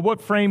 But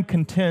what Frame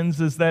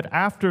contends is that,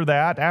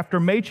 after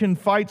Machen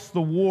fights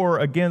the war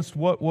against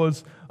what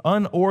was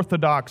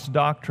unorthodox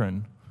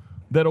doctrine,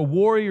 that a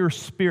warrior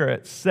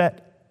spirit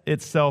set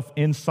itself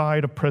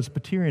inside of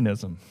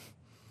Presbyterianism.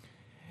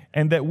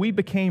 And that we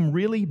became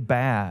really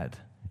bad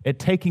at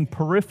taking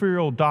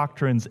peripheral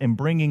doctrines and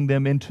bringing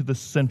them into the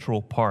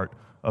central part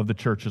of the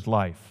church's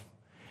life.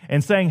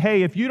 And saying,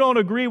 hey, if you don't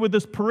agree with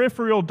this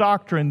peripheral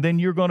doctrine, then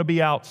you're going to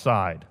be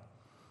outside.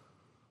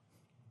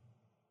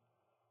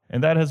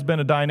 And that has been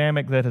a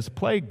dynamic that has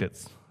plagued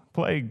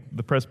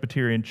the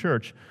Presbyterian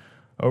church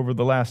over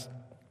the last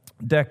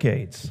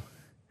decades.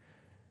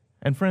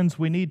 And friends,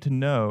 we need to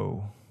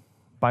know,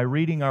 by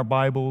reading our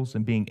Bibles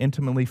and being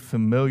intimately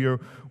familiar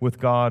with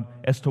God,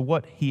 as to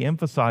what He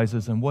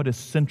emphasizes and what is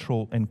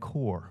central and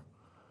core.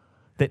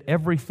 That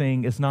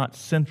everything is not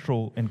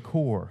central and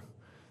core.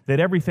 That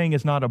everything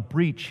is not a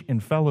breach in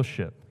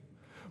fellowship.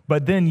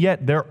 But then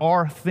yet there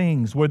are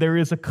things where there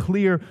is a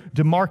clear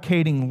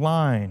demarcating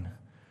line.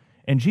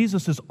 And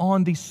Jesus is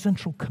on these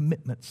central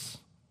commitments.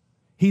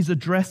 He's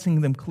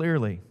addressing them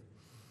clearly.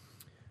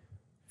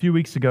 A few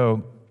weeks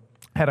ago,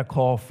 had a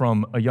call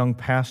from a young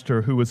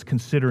pastor who was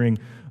considering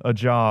a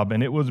job,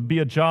 and it would be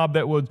a job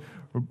that would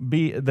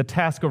be the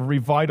task of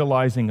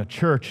revitalizing a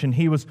church, and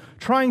he was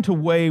trying to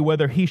weigh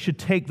whether he should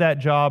take that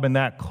job and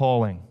that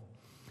calling.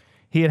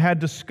 He had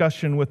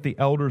discussion with the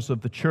elders of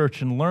the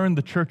church and learned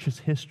the church's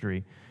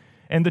history,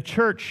 and the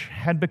church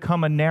had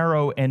become a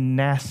narrow and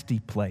nasty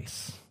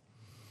place.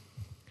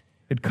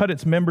 It cut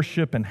its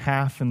membership in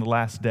half in the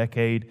last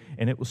decade,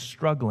 and it was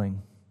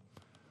struggling.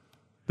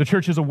 The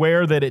church is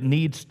aware that it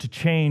needs to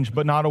change,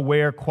 but not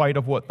aware quite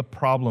of what the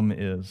problem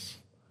is.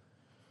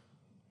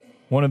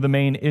 One of the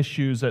main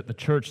issues at the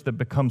church that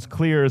becomes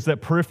clear is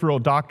that peripheral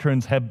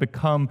doctrines have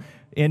come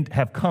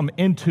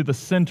into the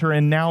center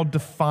and now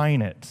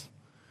define it.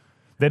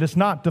 That it's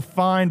not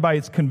defined by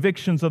its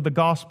convictions of the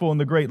gospel and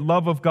the great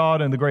love of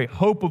God and the great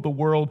hope of the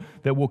world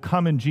that will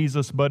come in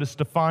Jesus, but it's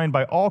defined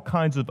by all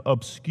kinds of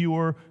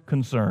obscure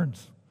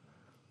concerns.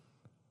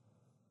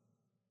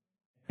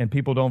 And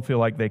people don't feel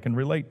like they can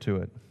relate to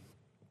it.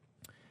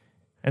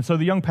 And so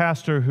the young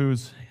pastor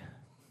who's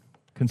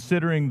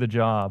considering the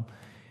job,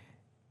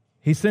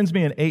 he sends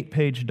me an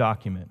 8-page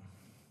document.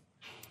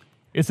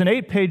 It's an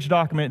 8-page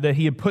document that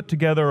he had put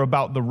together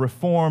about the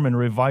reform and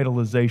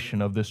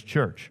revitalization of this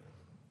church.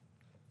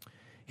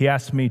 He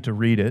asked me to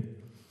read it,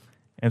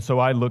 and so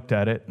I looked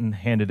at it and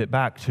handed it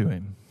back to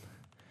him.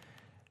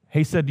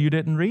 He said, "You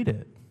didn't read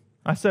it."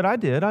 I said, "I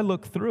did. I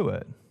looked through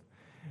it."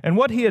 And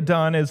what he had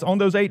done is, on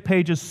those 8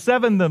 pages,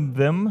 7 of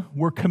them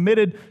were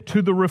committed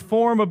to the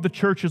reform of the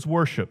church's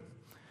worship.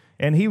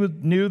 And he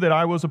knew that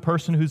I was a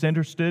person who's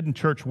interested in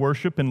church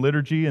worship and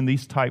liturgy and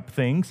these type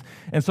things.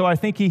 And so I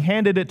think he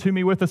handed it to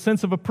me with a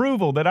sense of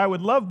approval that I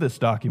would love this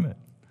document.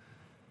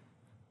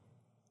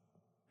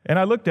 And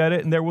I looked at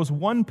it, and there was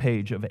 1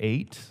 page of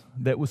 8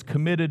 that was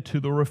committed to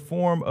the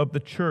reform of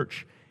the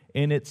church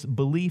in its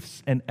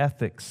beliefs and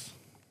ethics.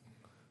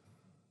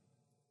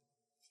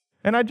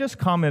 And I just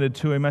commented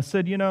to him, I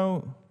said,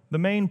 the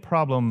main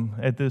problem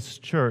at this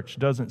church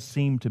doesn't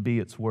seem to be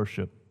its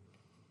worship.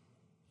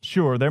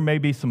 Sure, there may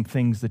be some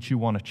things that you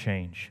want to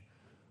change,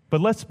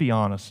 but let's be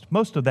honest,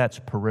 most of that's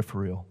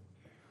peripheral.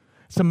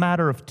 It's a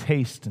matter of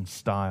taste and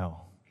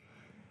style.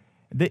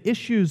 The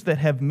issues that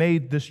have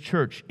made this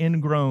church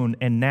ingrown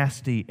and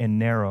nasty and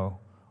narrow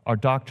are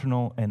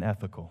doctrinal and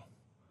ethical.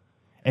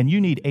 And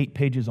you need 8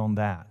 pages on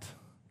that.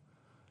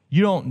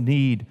 You don't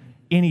need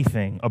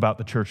anything about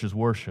the church's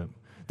worship.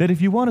 That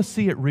if you want to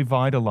see it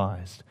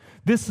revitalized,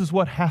 This is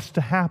what has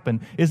to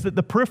happen, is that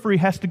the periphery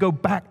has to go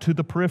back to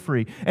the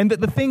periphery, and that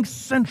the things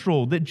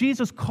central that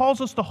Jesus calls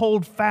us to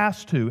hold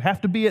fast to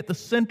have to be at the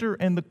center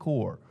and the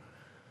core.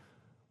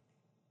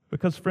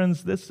 Because,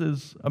 friends, this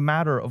is a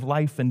matter of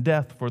life and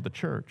death for the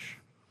church.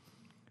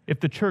 If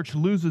the church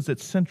loses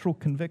its central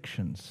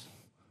convictions,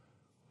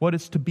 what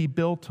it's to be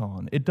built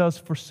on, it does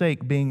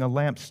forsake being a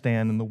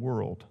lampstand in the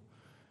world.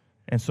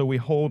 And so we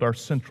hold our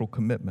central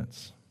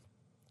commitments.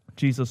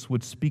 Jesus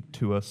would speak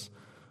to us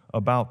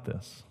about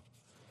this.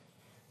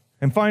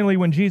 And finally,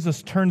 when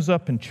Jesus turns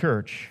up in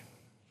church,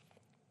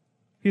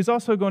 he's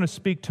also going to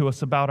speak to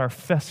us about our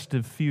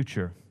festive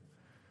future.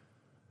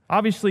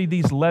 Obviously,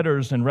 these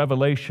letters in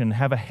Revelation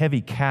have a heavy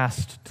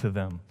cast to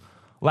them,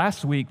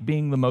 last week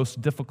being the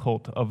most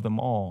difficult of them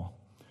all,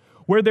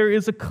 where there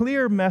is a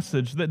clear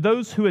message that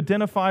those who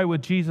identify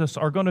with Jesus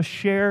are going to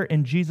share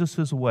in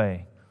Jesus'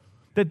 way,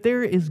 that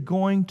there is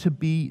going to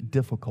be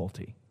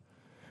difficulty,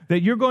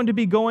 that you're going to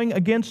be going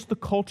against the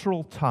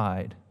cultural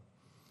tide,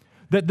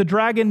 that the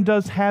dragon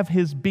does have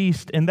his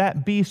beast, and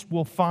that beast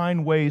will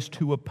find ways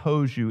to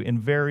oppose you in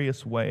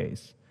various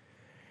ways.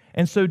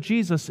 And so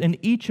Jesus, in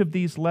each of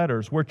these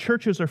letters where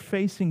churches are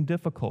facing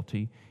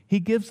difficulty, he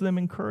gives them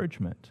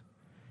encouragement.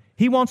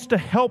 He wants to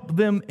help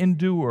them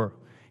endure.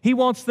 He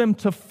wants them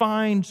to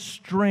find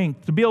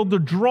strength, to be able to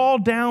draw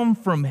down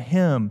from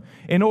him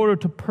in order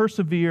to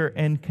persevere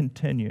and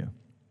continue.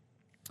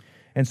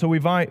 And so we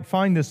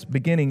find this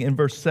beginning in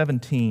verse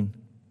 17.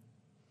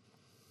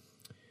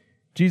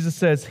 Jesus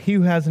says, "He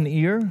who has an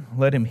ear,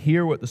 let him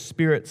hear what the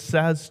Spirit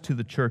says to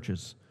the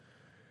churches.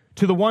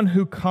 To the one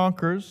who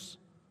conquers,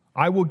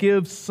 I will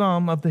give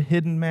some of the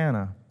hidden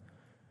manna,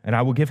 and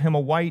I will give him a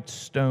white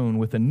stone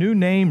with a new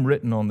name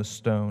written on the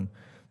stone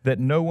that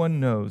no one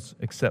knows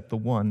except the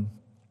one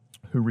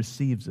who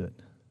receives it."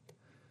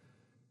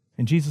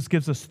 And Jesus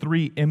gives us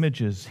three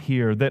images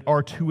here that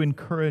are to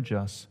encourage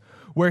us,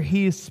 where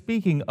he is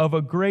speaking of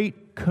a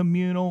great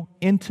communal,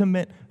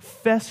 intimate,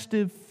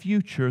 festive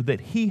future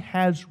that he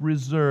has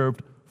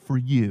reserved for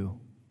you.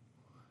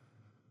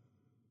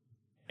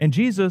 And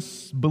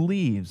Jesus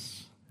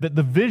believes that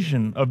the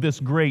vision of this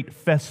great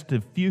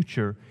festive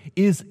future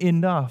is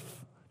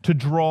enough to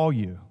draw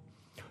you,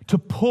 to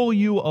pull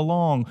you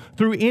along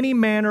through any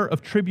manner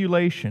of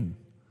tribulation,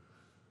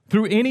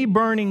 through any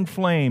burning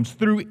flames,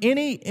 through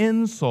any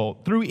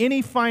insult, through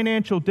any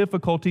financial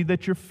difficulty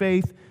that your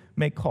faith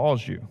may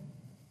cause you.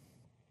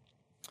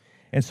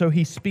 And so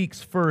he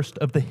speaks first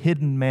of the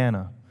hidden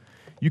manna.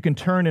 You can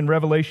turn in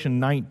Revelation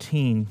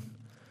 19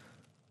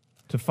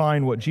 to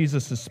find what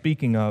Jesus is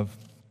speaking of.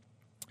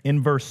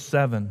 In verse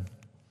 7, it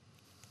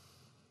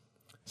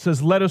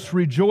says, "Let us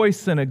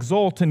rejoice and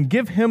exult and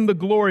give him the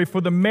glory, for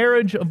the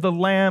marriage of the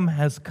Lamb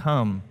has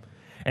come,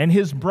 and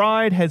his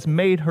bride has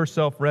made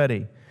herself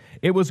ready.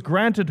 It was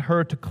granted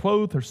her to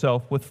clothe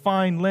herself with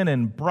fine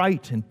linen,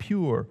 bright and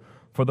pure,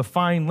 for the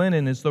fine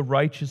linen is the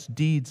righteous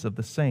deeds of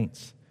the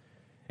saints.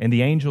 And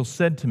the angel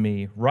said to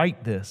me,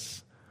 write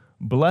this,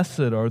 blessed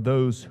are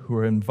those who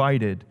are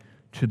invited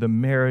to the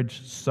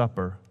marriage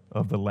supper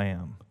of the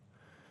Lamb."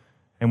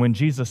 And when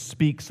Jesus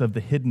speaks of the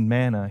hidden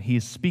manna, he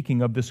is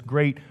speaking of this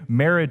great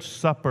marriage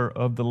supper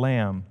of the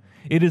Lamb.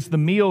 It is the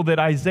meal that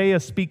Isaiah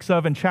speaks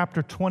of in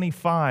chapter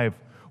 25,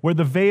 where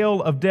the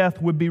veil of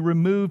death would be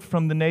removed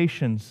from the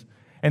nations,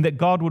 and that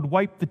God would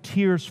wipe the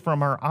tears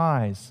from our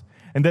eyes,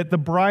 and that the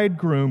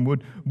bridegroom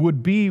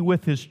would be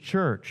with his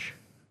church.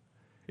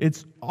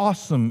 It's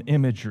awesome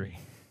imagery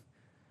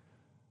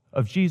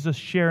of Jesus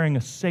sharing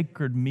a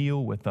sacred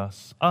meal with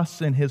us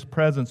in his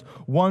presence,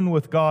 one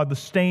with God, the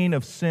stain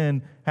of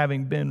sin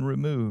having been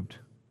removed.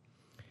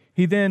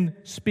 He then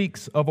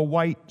speaks of a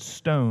white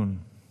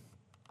stone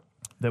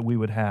that we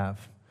would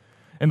have.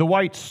 And the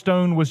white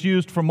stone was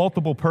used for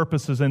multiple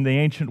purposes in the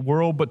ancient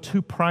world, but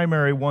two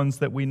primary ones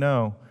that we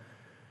know.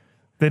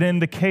 That in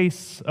the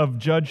case of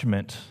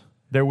judgment,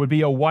 there would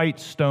be a white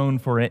stone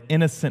for an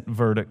innocent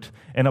verdict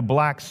and a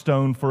black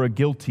stone for a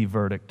guilty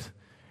verdict.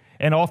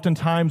 And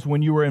oftentimes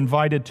when you were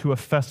invited to a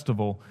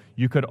festival,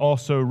 you could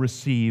also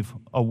receive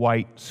a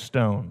white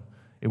stone.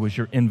 It was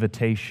your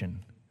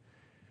invitation.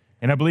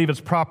 And I believe it's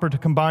proper to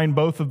combine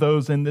both of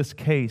those in this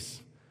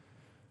case,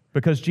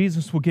 because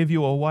Jesus will give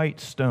you a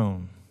white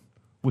stone,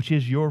 which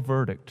is your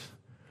verdict.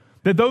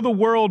 That though the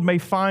world may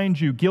find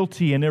you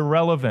guilty and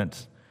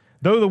irrelevant,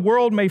 though the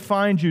world may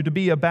find you to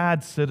be a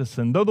bad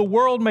citizen, though the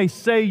world may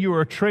say you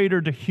are a traitor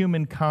to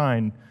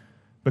humankind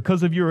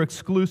because of your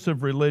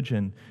exclusive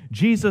religion,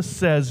 Jesus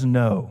says,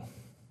 no,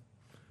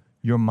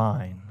 you're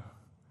mine.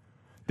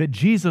 That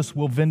Jesus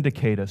will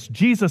vindicate us.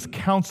 Jesus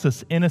counts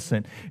us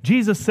innocent.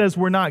 Jesus says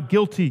we're not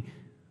guilty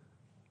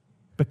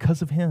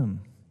because of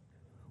him.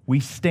 We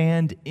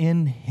stand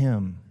in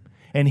him.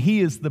 And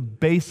he is the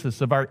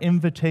basis of our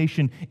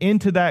invitation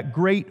into that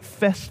great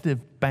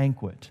festive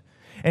banquet.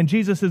 And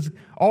Jesus has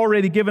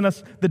already given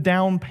us the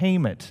down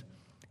payment.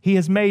 He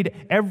has made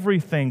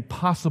everything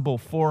possible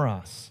for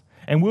us.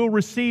 And we'll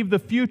receive the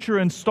future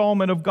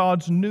installment of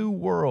God's new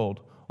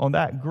world on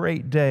that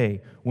great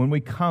day when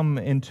we come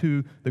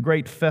into the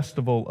great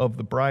festival of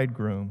the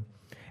bridegroom.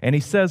 And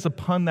he says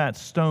upon that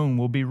stone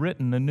will be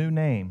written a new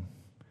name.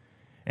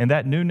 And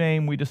that new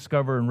name we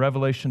discover in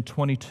Revelation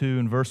 22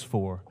 and verse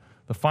 4,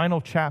 the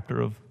final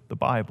chapter of the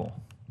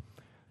Bible.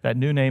 That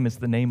new name is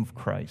the name of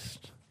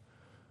Christ.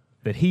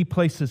 That he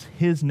places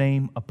his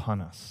name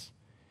upon us.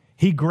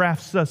 He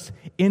grafts us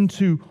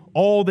into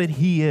all that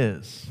he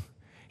is.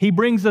 He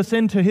brings us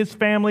into his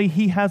family.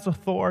 He has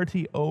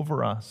authority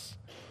over us.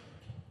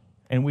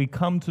 And we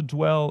come to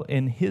dwell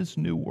in his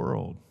new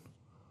world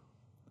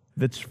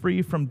that's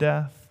free from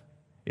death.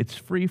 It's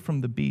free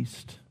from the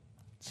beast.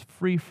 It's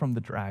free from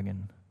the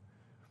dragon.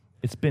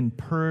 It's been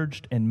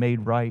purged and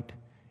made right.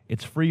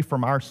 It's free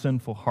from our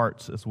sinful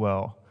hearts as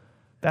well.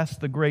 That's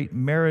the great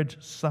marriage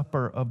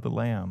supper of the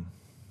Lamb.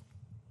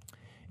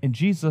 And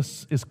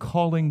Jesus is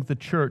calling the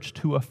church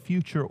to a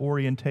future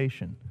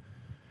orientation.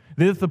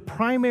 That if the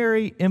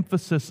primary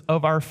emphasis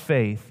of our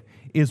faith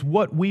is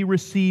what we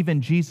receive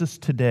in Jesus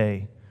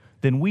today,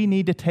 then we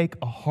need to take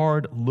a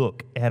hard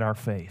look at our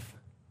faith.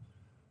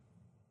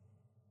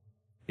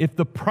 If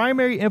the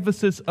primary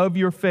emphasis of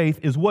your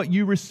faith is what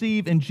you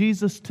receive in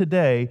Jesus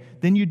today,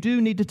 then you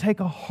do need to take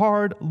a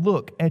hard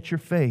look at your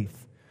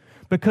faith.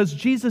 Because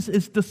Jesus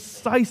is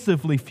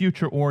decisively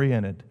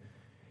future-oriented.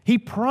 He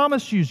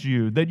promises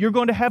you that you're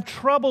going to have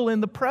trouble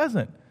in the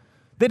present,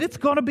 that it's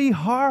going to be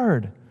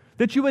hard,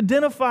 that you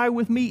identify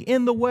with me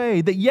in the way,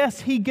 that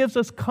yes, he gives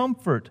us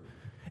comfort,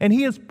 and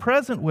he is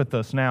present with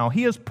us now.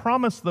 He has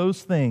promised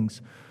those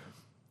things.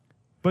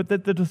 But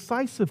that the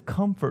decisive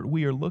comfort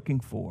we are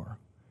looking for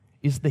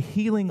is the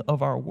healing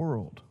of our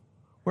world,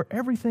 where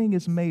everything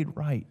is made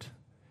right.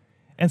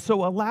 And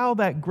so allow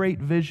that great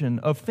vision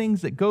of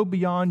things that go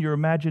beyond your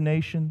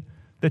imagination,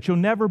 that you'll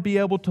never be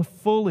able to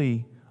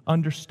fully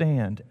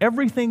understand.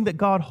 Everything that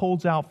God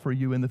holds out for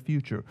you in the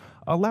future,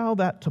 allow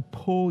that to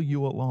pull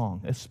you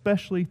along,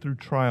 especially through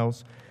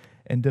trials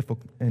and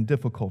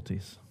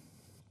difficulties.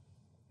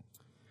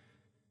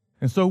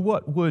 And so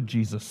what would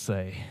Jesus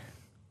say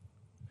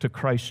to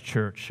Christ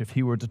Church if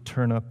he were to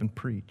turn up and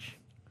preach?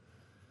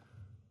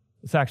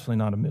 It's actually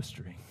not a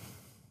mystery.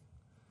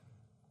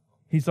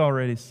 He's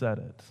already said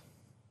it.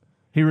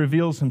 He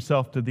reveals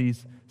himself to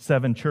these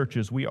 7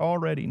 churches we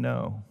already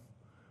know.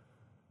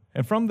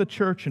 And from the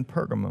church in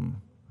Pergamum,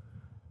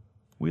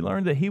 we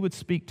learned that he would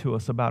speak to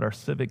us about our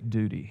civic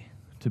duty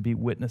to be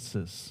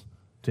witnesses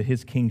to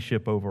his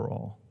kingship over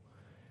all.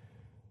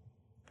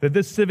 That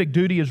this civic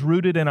duty is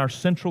rooted in our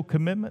central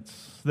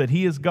commitments, that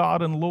he is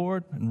God and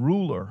Lord and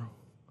ruler,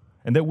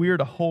 and that we are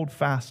to hold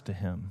fast to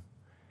him.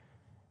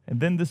 And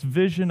then this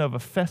vision of a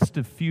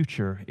festive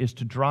future is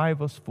to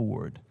drive us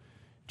forward.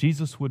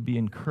 Jesus would be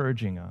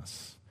encouraging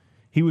us.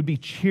 He would be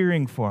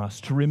cheering for us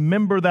to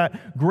remember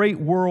that great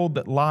world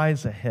that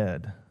lies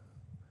ahead.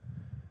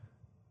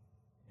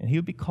 And he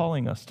would be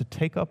calling us to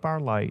take up our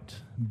light,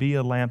 be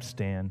a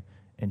lampstand,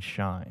 and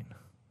shine.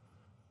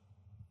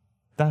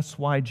 That's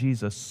why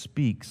Jesus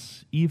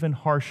speaks, even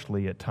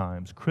harshly at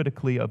times,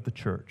 critically of the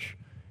church.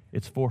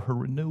 It's for her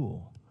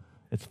renewal.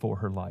 It's for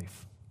her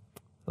life.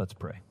 Let's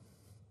pray.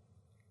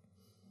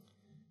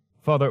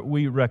 Father,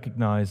 we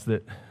recognize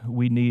that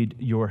we need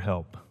your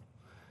help,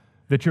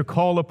 that your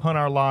call upon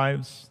our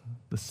lives,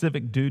 the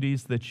civic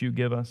duties that you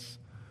give us,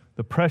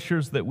 the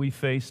pressures that we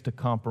face to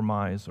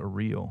compromise are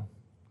real.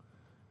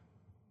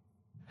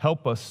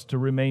 Help us to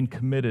remain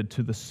committed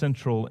to the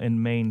central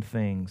and main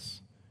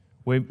things.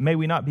 May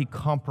we not be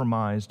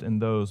compromised in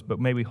those, but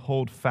may we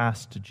hold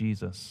fast to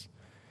Jesus.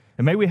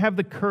 And may we have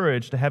the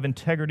courage to have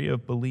integrity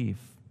of belief,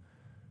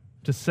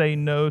 to say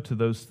no to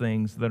those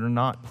things that are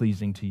not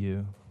pleasing to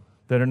you,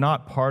 that are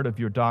not part of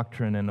your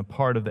doctrine and a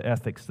part of the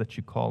ethics that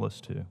you call us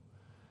to.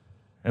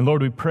 And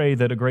Lord, we pray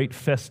that a great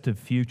festive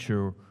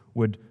future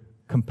would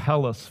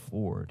compel us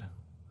forward,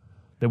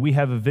 that we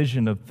have a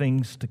vision of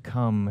things to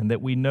come, and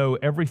that we know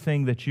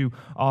everything that you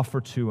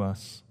offer to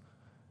us,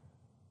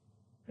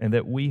 and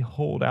that we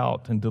hold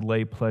out and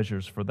delay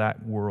pleasures for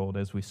that world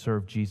as we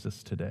serve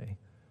Jesus today.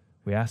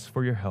 We ask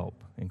for your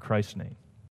help in Christ's name.